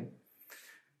begin.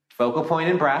 Focal point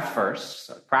and breath first.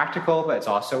 So practical, but it's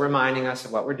also reminding us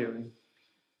of what we're doing.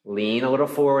 Lean a little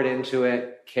forward into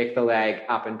it. Kick the leg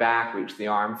up and back. Reach the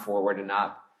arm forward and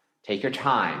up. Take your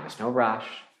time. There's no rush.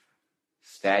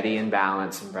 Steady and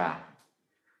balance and breath.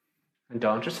 And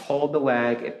don't just hold the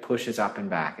leg, it pushes up and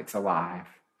back. It's alive.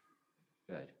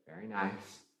 Good, very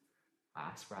nice.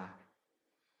 Last breath.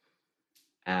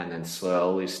 And then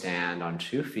slowly stand on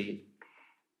 2 feet.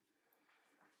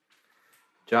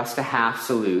 Just a half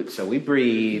salute. So we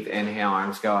breathe, inhale,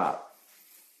 arms go up.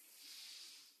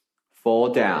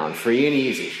 Fold down, free and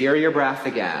easy. Hear your breath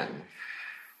again.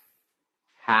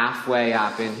 Halfway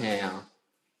up, inhale.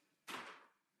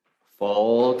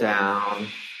 Fold down.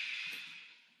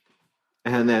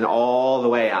 And then all the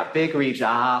way up. Big reach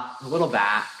up, a little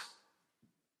back.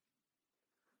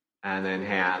 And then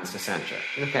hands to center.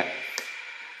 Okay.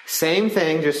 Same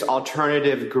thing, just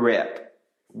alternative grip.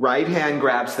 Right hand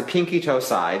grabs the pinky toe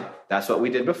side. That's what we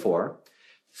did before.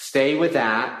 Stay with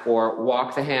that or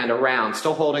walk the hand around,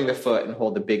 still holding the foot, and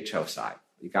hold the big toe side.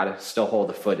 You got to still hold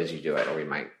the foot as you do it, or we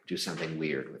might do something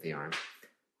weird with the arm.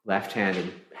 Left hand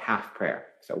in half prayer.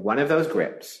 So one of those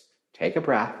grips. Take a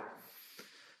breath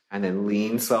and then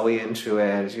lean slowly into it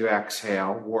as you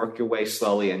exhale. Work your way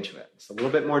slowly into it. It's a little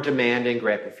bit more demanding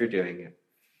grip if you're doing it.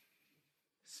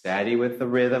 Steady with the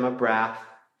rhythm of breath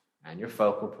and your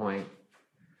focal point.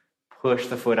 Push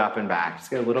the foot up and back. Just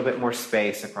get a little bit more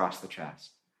space across the chest.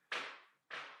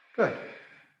 Good.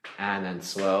 And then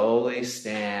slowly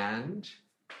stand.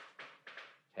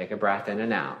 Take a breath in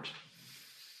and out.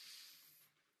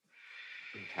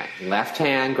 Okay. Left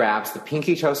hand grabs the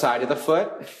pinky toe side of the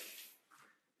foot.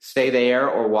 Stay there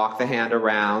or walk the hand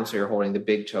around so you're holding the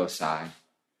big toe side.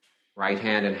 Right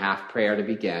hand in half prayer to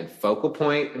begin. Focal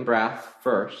point and breath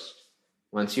first.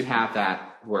 Once you have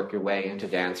that, work your way into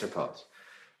dancer pose.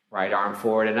 Right arm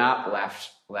forward and up, left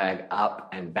leg up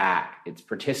and back. It's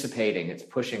participating, it's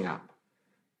pushing up.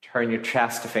 Turn your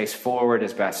chest to face forward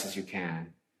as best as you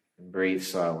can. And breathe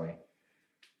slowly.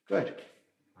 Good.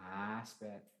 Last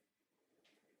bit.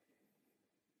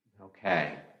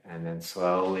 Okay. And then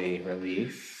slowly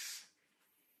release.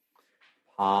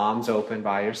 Palms open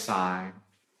by your side.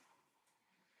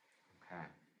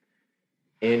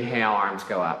 Okay. Inhale, arms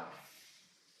go up.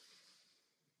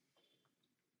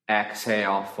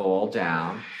 Exhale, fold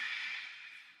down.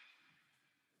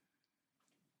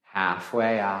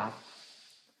 Halfway up.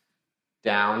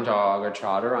 Down dog or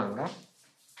chaturanga.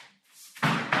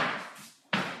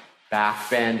 Back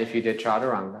bend if you did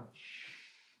chaturanga.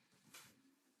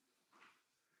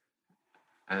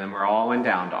 And then we're all in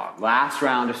down dog. Last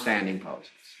round of standing poses.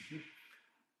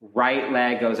 Right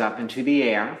leg goes up into the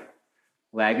air.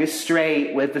 Leg is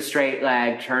straight with the straight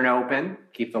leg. Turn open.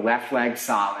 Keep the left leg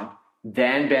solid.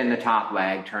 Then bend the top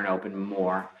leg. Turn open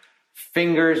more.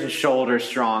 Fingers and shoulders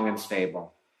strong and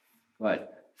stable. Good.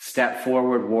 Step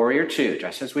forward, warrior two,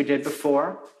 just as we did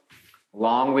before.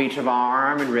 Long reach of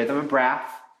arm and rhythm of breath.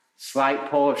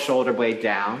 Slight pull of shoulder blade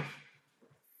down.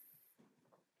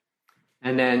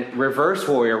 And then reverse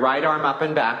warrior, right arm up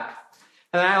and back.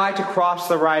 And then I like to cross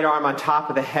the right arm on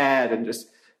top of the head and just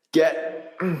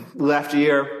get left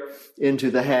ear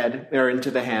into the head or into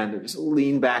the hand and just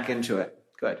lean back into it.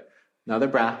 Good. Another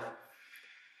breath.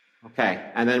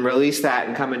 Okay. And then release that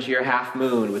and come into your half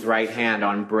moon with right hand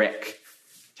on brick.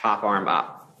 Top arm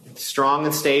up. Strong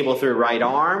and stable through right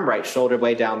arm, right shoulder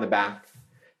blade down the back.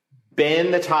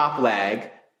 Bend the top leg.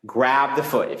 Grab the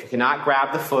foot. If you cannot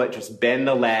grab the foot, just bend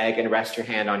the leg and rest your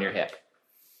hand on your hip.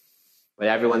 But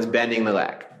everyone's bending the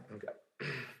leg. Okay.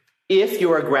 If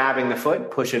you are grabbing the foot,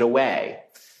 push it away.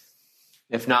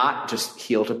 If not, just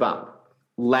heel to bump.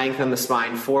 Lengthen the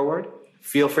spine forward.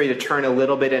 Feel free to turn a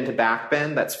little bit into back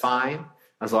bend. That's fine.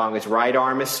 As long as right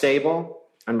arm is stable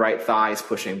and right thigh is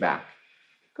pushing back.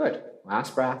 Good.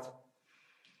 Last breath.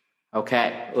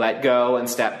 Okay. Let go and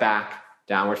step back.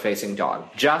 Downward facing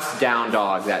dog. Just down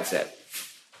dog, that's it.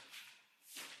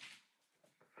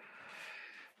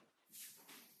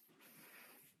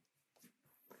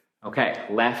 Okay,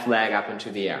 left leg up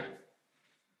into the air.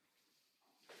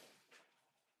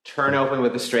 Turn open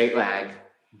with the straight leg.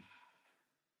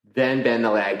 Then bend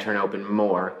the leg, turn open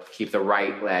more. Keep the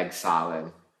right leg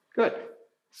solid. Good.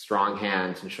 Strong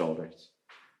hands and shoulders.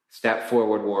 Step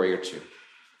forward, warrior two.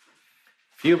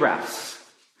 Few breaths.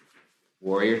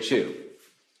 Warrior two.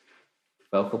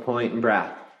 Focal point and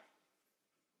breath.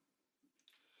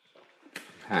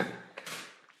 Okay.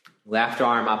 Left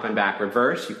arm up and back,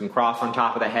 reverse. You can cross on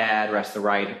top of the head, rest the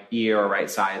right ear or right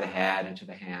side of the head into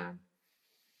the hand.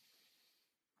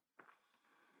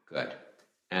 Good.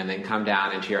 And then come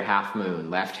down into your half moon.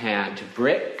 Left hand to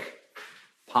brick,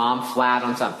 palm flat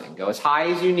on something. Go as high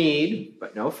as you need,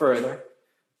 but no further.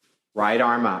 Right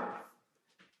arm up.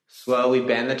 Slowly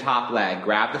bend the top leg.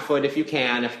 Grab the foot if you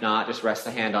can. If not, just rest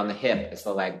the hand on the hip as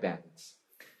the leg bends.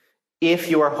 If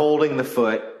you are holding the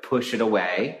foot, push it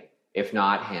away. If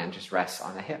not, hand just rests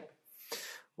on the hip.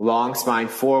 Long spine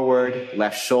forward,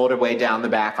 left shoulder way down the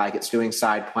back like it's doing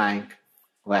side plank,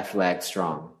 left leg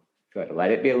strong. Good.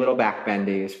 Let it be a little back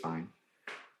bendy is fine.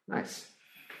 Nice.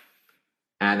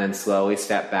 And then slowly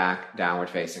step back,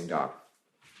 downward facing dog.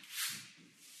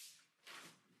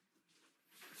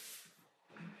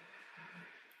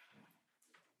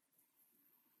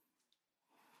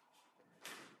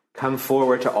 Come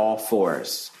forward to all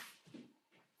fours.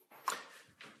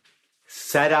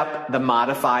 Set up the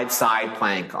modified side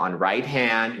plank on right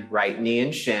hand, right knee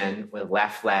and shin with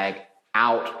left leg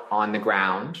out on the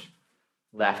ground,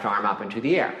 left arm up into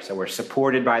the air. So we're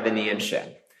supported by the knee and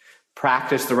shin.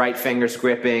 Practice the right fingers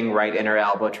gripping, right inner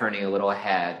elbow turning a little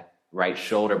ahead, right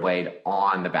shoulder blade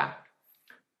on the back.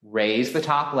 Raise the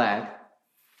top leg,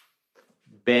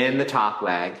 bend the top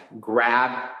leg,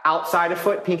 grab outside of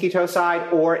foot, pinky toe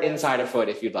side, or inside of foot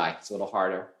if you'd like. It's a little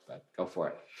harder, but go for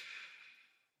it.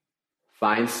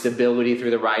 Find stability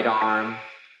through the right arm.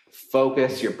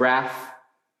 Focus your breath.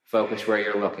 Focus where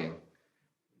you're looking.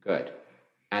 Good.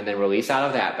 And then release out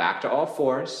of that, back to all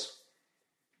fours.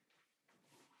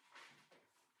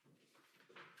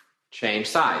 Change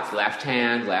sides. Left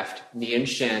hand, left knee and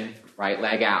shin, right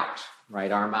leg out,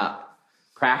 right arm up.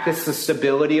 Practice the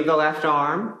stability of the left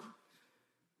arm.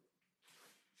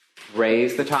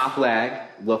 Raise the top leg,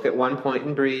 look at one point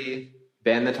and breathe.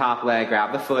 Bend the top leg,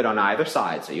 grab the foot on either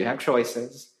side, so you have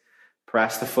choices.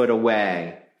 Press the foot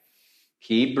away.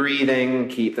 Keep breathing,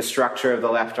 keep the structure of the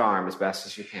left arm as best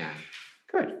as you can.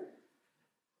 Good.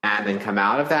 And then come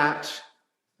out of that,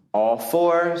 all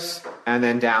fours, and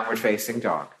then downward facing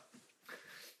dog.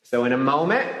 So in a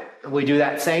moment, we do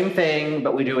that same thing,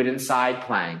 but we do it in side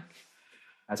plank.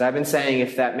 As I've been saying,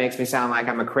 if that makes me sound like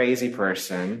I'm a crazy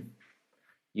person,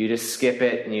 you just skip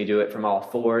it and you do it from all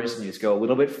fours and you just go a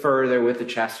little bit further with the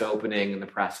chest opening and the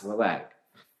press of the leg.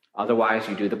 Otherwise,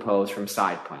 you do the pose from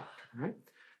side plank. All right?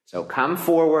 So come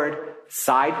forward,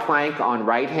 side plank on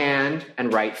right hand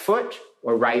and right foot,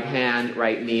 or right hand,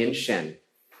 right knee and shin.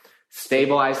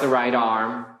 Stabilize the right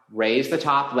arm, raise the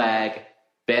top leg,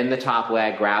 bend the top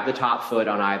leg, grab the top foot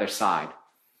on either side.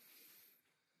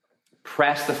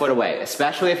 Press the foot away,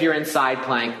 especially if you're in side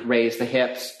plank, raise the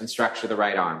hips and structure the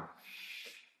right arm.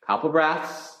 Couple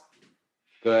breaths.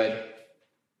 Good.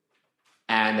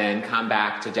 And then come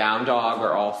back to down dog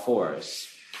or all fours.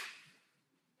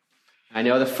 I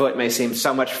know the foot may seem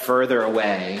so much further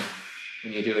away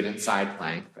when you do it in side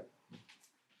plank, but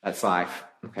that's life.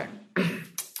 Okay.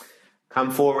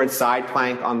 Come forward, side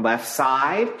plank on left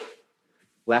side.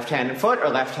 Left hand and foot, or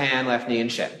left hand, left knee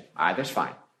and shin. Either's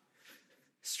fine.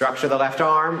 Structure the left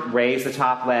arm, raise the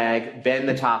top leg, bend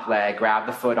the top leg, grab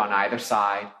the foot on either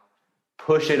side.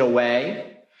 Push it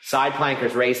away. Side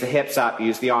plankers, raise the hips up,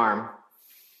 use the arm.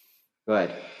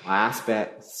 Good. Last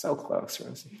bit. So close,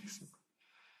 Rosie.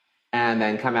 And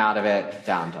then come out of it,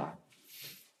 down dog.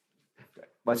 Good.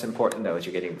 What's important, though, is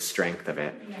you're getting the strength of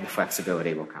it. The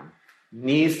flexibility will come.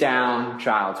 Knees down,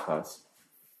 child's pose.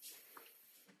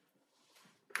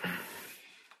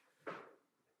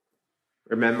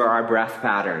 Remember our breath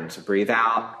patterns. Breathe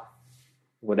out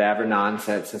whatever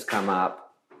nonsense has come up.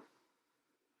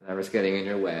 Whatever's getting in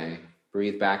your way,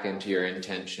 breathe back into your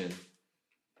intention.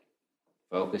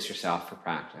 Focus yourself for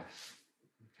practice.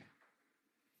 Okay.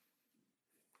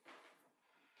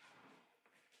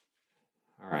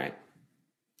 All right.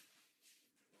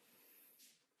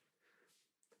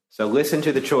 So listen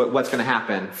to what's going to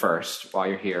happen first while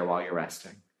you're here, while you're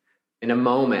resting. In a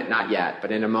moment, not yet,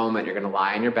 but in a moment, you're going to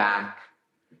lie on your back.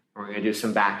 We're going to do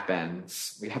some back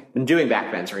bends. We have been doing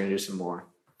back bends. We're going to do some more.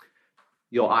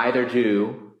 You'll either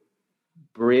do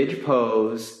bridge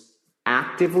pose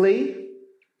actively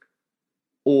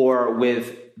or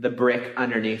with the brick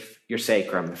underneath your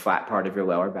sacrum, the flat part of your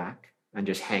lower back, and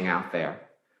just hang out there.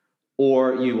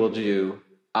 Or you will do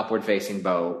upward facing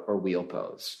bow or wheel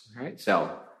pose. All right?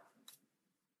 So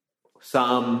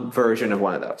some version of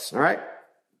one of those. All right?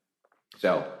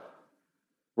 So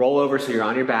roll over so you're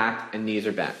on your back and knees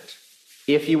are bent.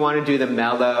 If you want to do the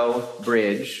mellow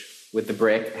bridge with the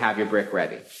brick, have your brick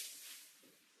ready.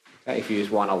 Okay, if you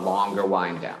just want a longer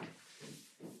wind down.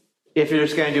 If you're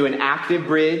just going to do an active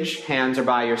bridge, hands are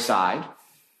by your side.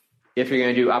 If you're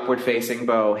going to do upward facing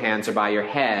bow, hands are by your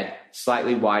head,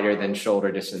 slightly wider than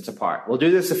shoulder distance apart. We'll do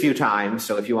this a few times,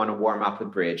 so if you want to warm up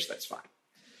with bridge, that's fine.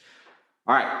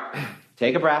 All right,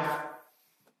 take a breath.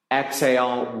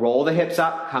 Exhale, roll the hips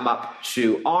up, come up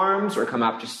to arms or come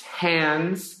up to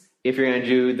hands. If you're going to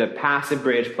do the passive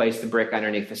bridge, place the brick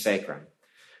underneath the sacrum.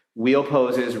 Wheel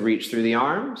poses, reach through the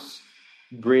arms.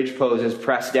 Bridge poses,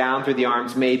 press down through the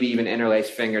arms, maybe even interlace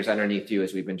fingers underneath you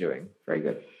as we've been doing. Very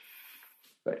good.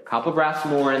 Good. Couple breaths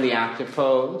more in the active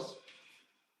pose.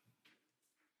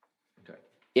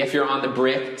 If you're on the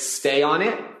brick, stay on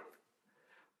it.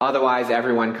 Otherwise,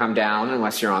 everyone come down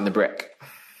unless you're on the brick.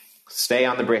 Stay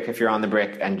on the brick if you're on the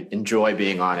brick and enjoy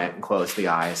being on it and close the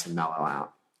eyes and mellow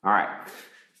out. All right.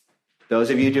 Those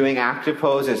of you doing active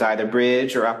poses, either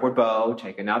bridge or upward bow,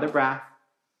 take another breath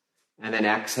and then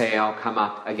exhale, come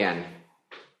up again.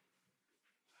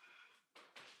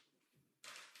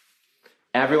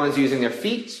 Everyone's using their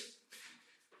feet.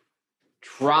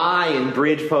 Try in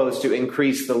bridge pose to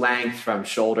increase the length from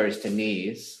shoulders to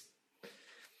knees.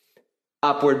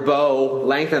 Upward bow,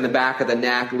 lengthen the back of the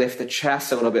neck, lift the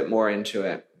chest a little bit more into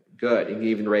it. Good. You can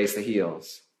even raise the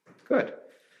heels. Good.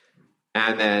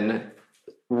 And then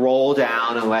roll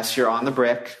down unless you're on the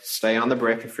brick. Stay on the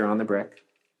brick if you're on the brick.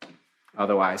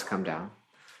 Otherwise, come down.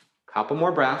 Couple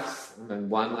more breaths, and then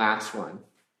one last one.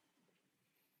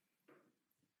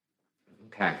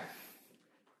 Okay.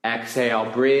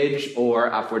 Exhale, bridge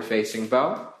or upward facing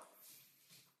bow.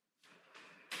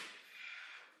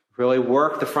 Really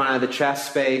work the front of the chest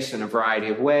space in a variety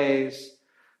of ways.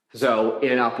 So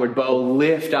in upward bow,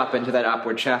 lift up into that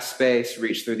upward chest space,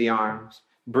 reach through the arms.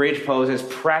 Bridge poses,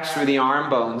 press through the arm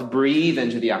bones, breathe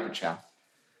into the upper chest.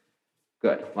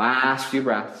 Good. Last few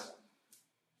breaths.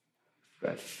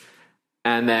 Good.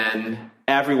 And then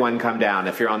everyone come down.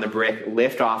 If you're on the brick,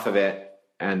 lift off of it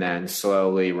and then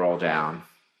slowly roll down.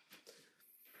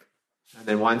 And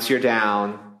then once you're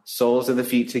down, soles of the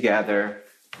feet together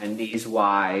and knees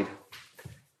wide.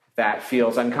 If that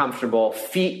feels uncomfortable,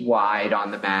 feet wide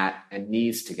on the mat and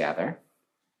knees together.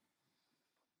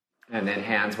 And then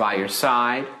hands by your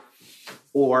side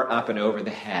or up and over the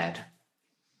head.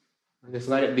 And just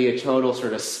let it be a total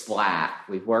sort of splat.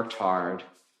 We've worked hard.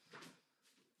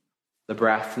 The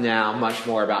breath now, much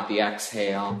more about the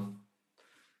exhale.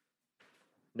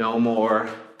 No more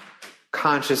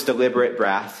conscious, deliberate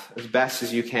breath. As best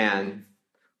as you can,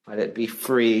 let it be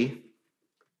free.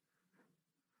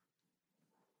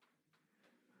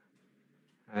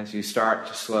 As you start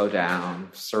to slow down,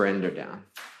 surrender down.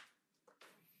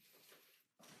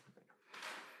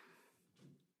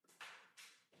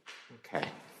 Okay.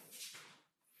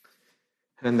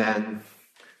 And then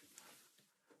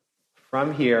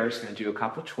from here, just going to do a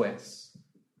couple twists.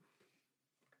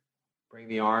 Bring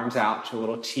the arms out to a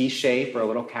little T shape or a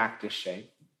little cactus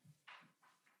shape.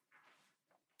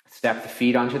 Step the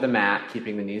feet onto the mat,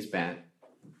 keeping the knees bent.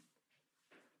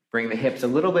 Bring the hips a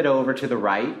little bit over to the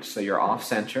right, so you're off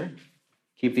center.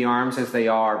 Keep the arms as they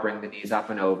are. Bring the knees up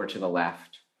and over to the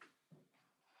left.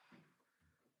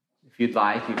 If you'd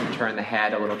like, you can turn the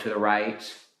head a little to the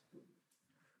right.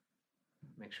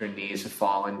 Make sure knees have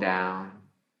fallen down.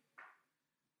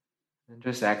 And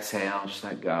just exhale, just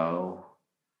let go.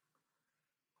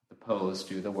 The pose,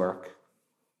 do the work.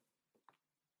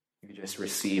 You just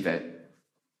receive it.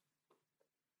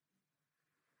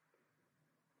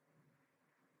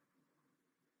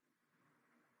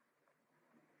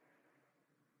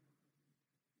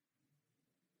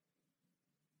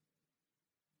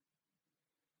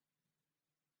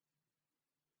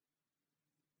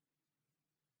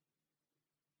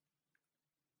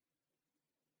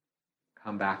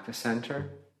 Come back to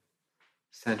center.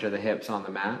 Center the hips on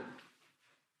the mat.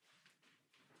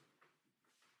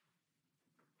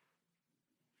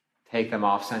 Take them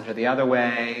off center the other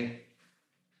way,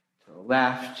 to the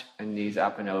left, and knees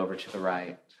up and over to the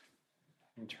right.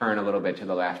 And turn a little bit to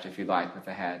the left if you'd like with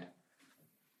the head.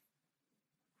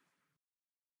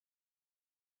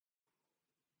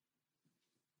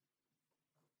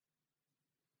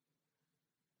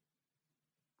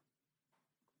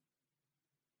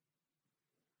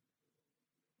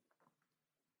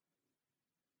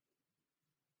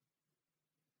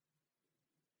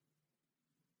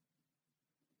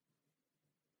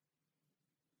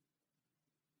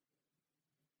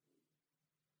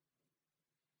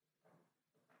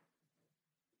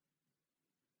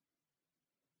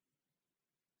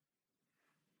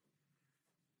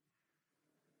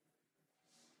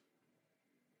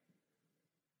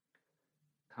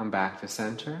 Come back to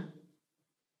center.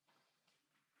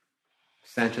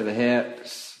 Center the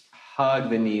hips. Hug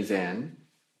the knees in.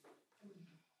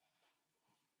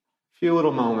 A few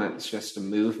little moments, just a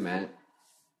movement.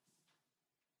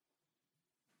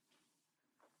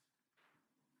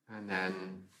 And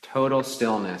then total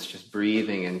stillness, just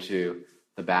breathing into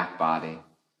the back body.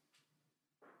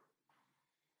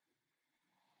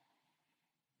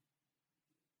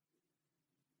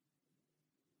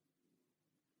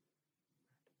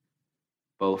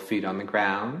 Both feet on the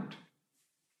ground.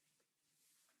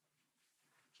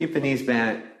 Keep the knees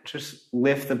bent. Just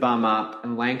lift the bum up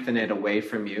and lengthen it away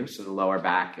from you so the lower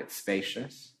back gets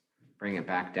spacious. Bring it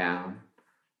back down.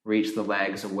 Reach the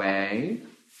legs away.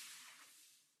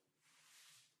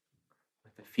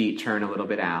 feet turn a little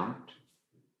bit out.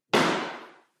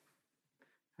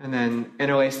 And then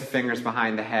interlace the fingers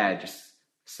behind the head, just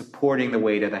supporting the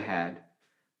weight of the head.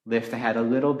 Lift the head a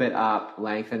little bit up,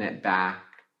 lengthen it back.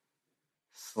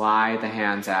 Slide the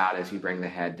hands out as you bring the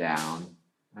head down.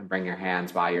 And bring your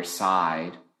hands by your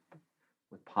side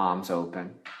with palms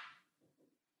open.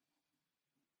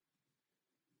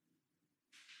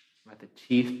 Let the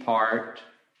teeth part.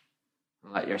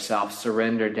 And let yourself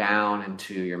surrender down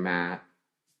into your mat.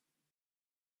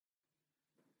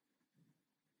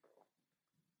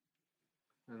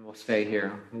 And we'll stay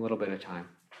here a little bit of time.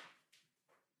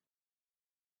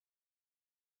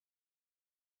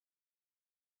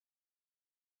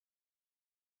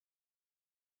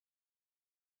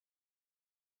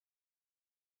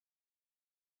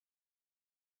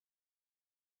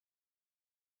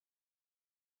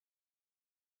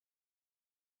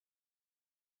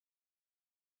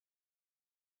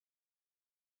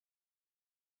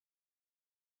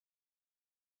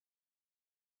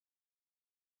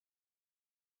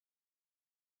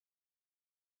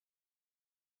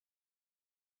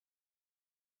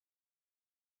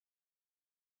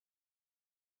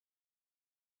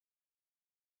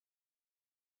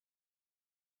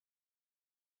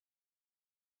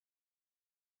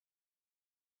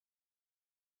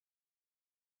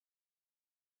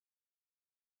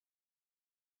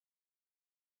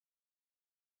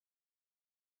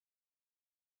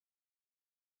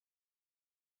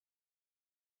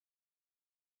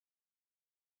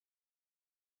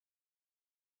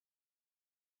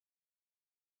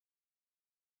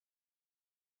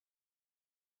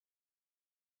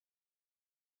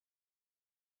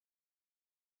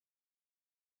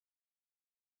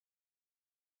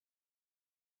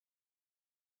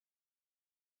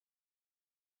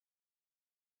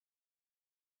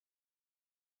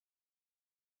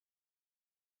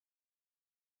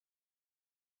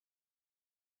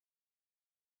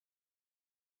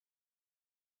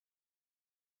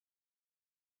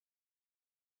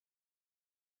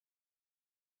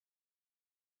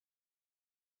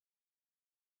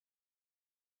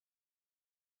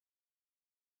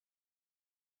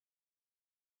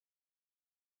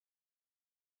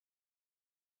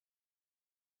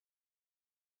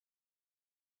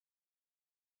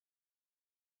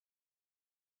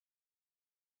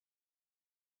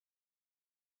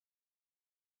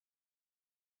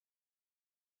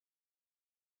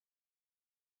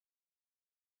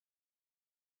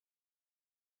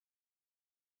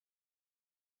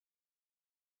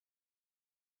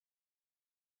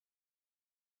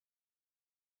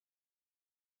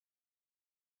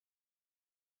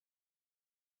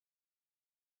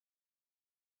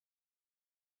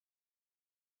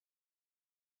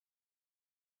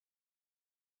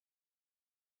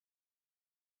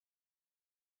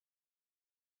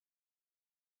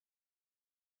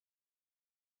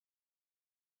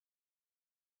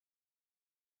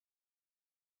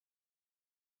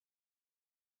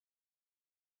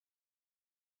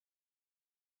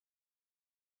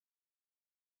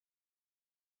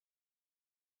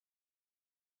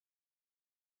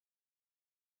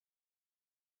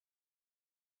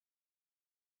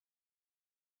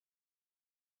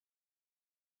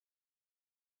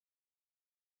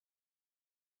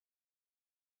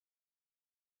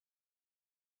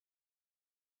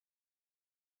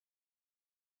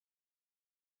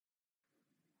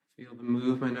 Feel the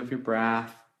movement of your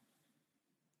breath.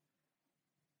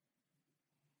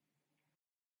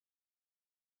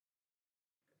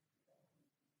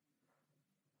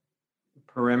 The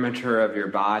perimeter of your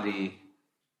body,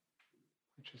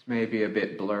 which is maybe a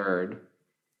bit blurred.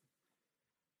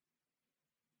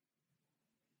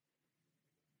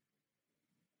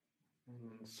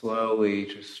 And slowly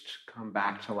just come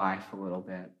back to life a little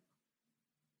bit.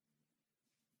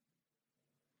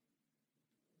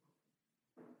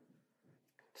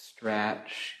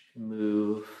 Stretch,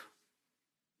 move.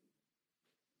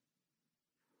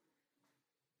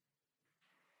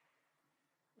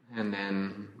 And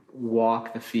then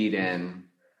walk the feet in.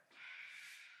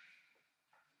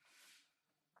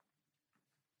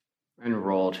 And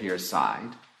roll to your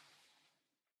side.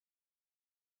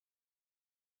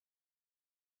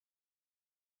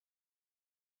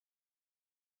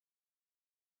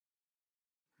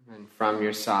 And from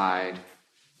your side,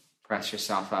 press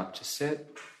yourself up to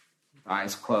sit,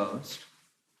 eyes closed.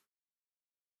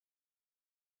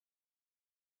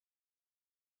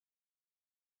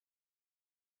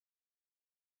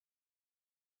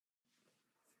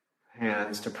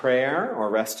 Hands to prayer or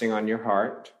resting on your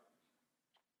heart.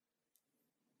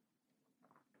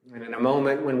 And in a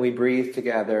moment when we breathe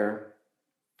together,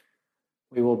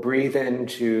 We will breathe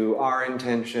into our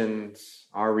intentions,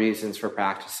 our reasons for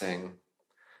practicing,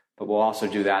 but we'll also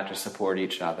do that to support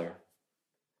each other.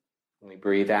 When we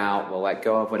breathe out, we'll let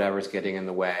go of whatever's getting in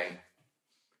the way.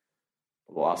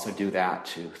 We'll also do that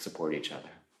to support each other.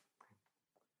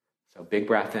 So big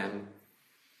breath in,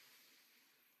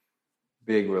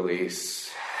 big release.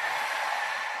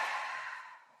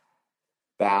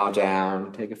 Bow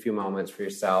down, take a few moments for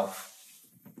yourself.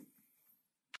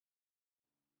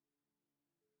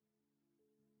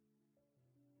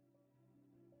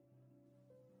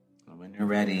 When you're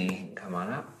ready, come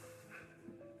on up.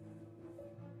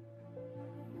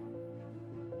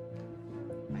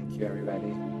 Thank you, everybody.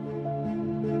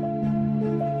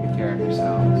 Take care of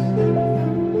yourselves.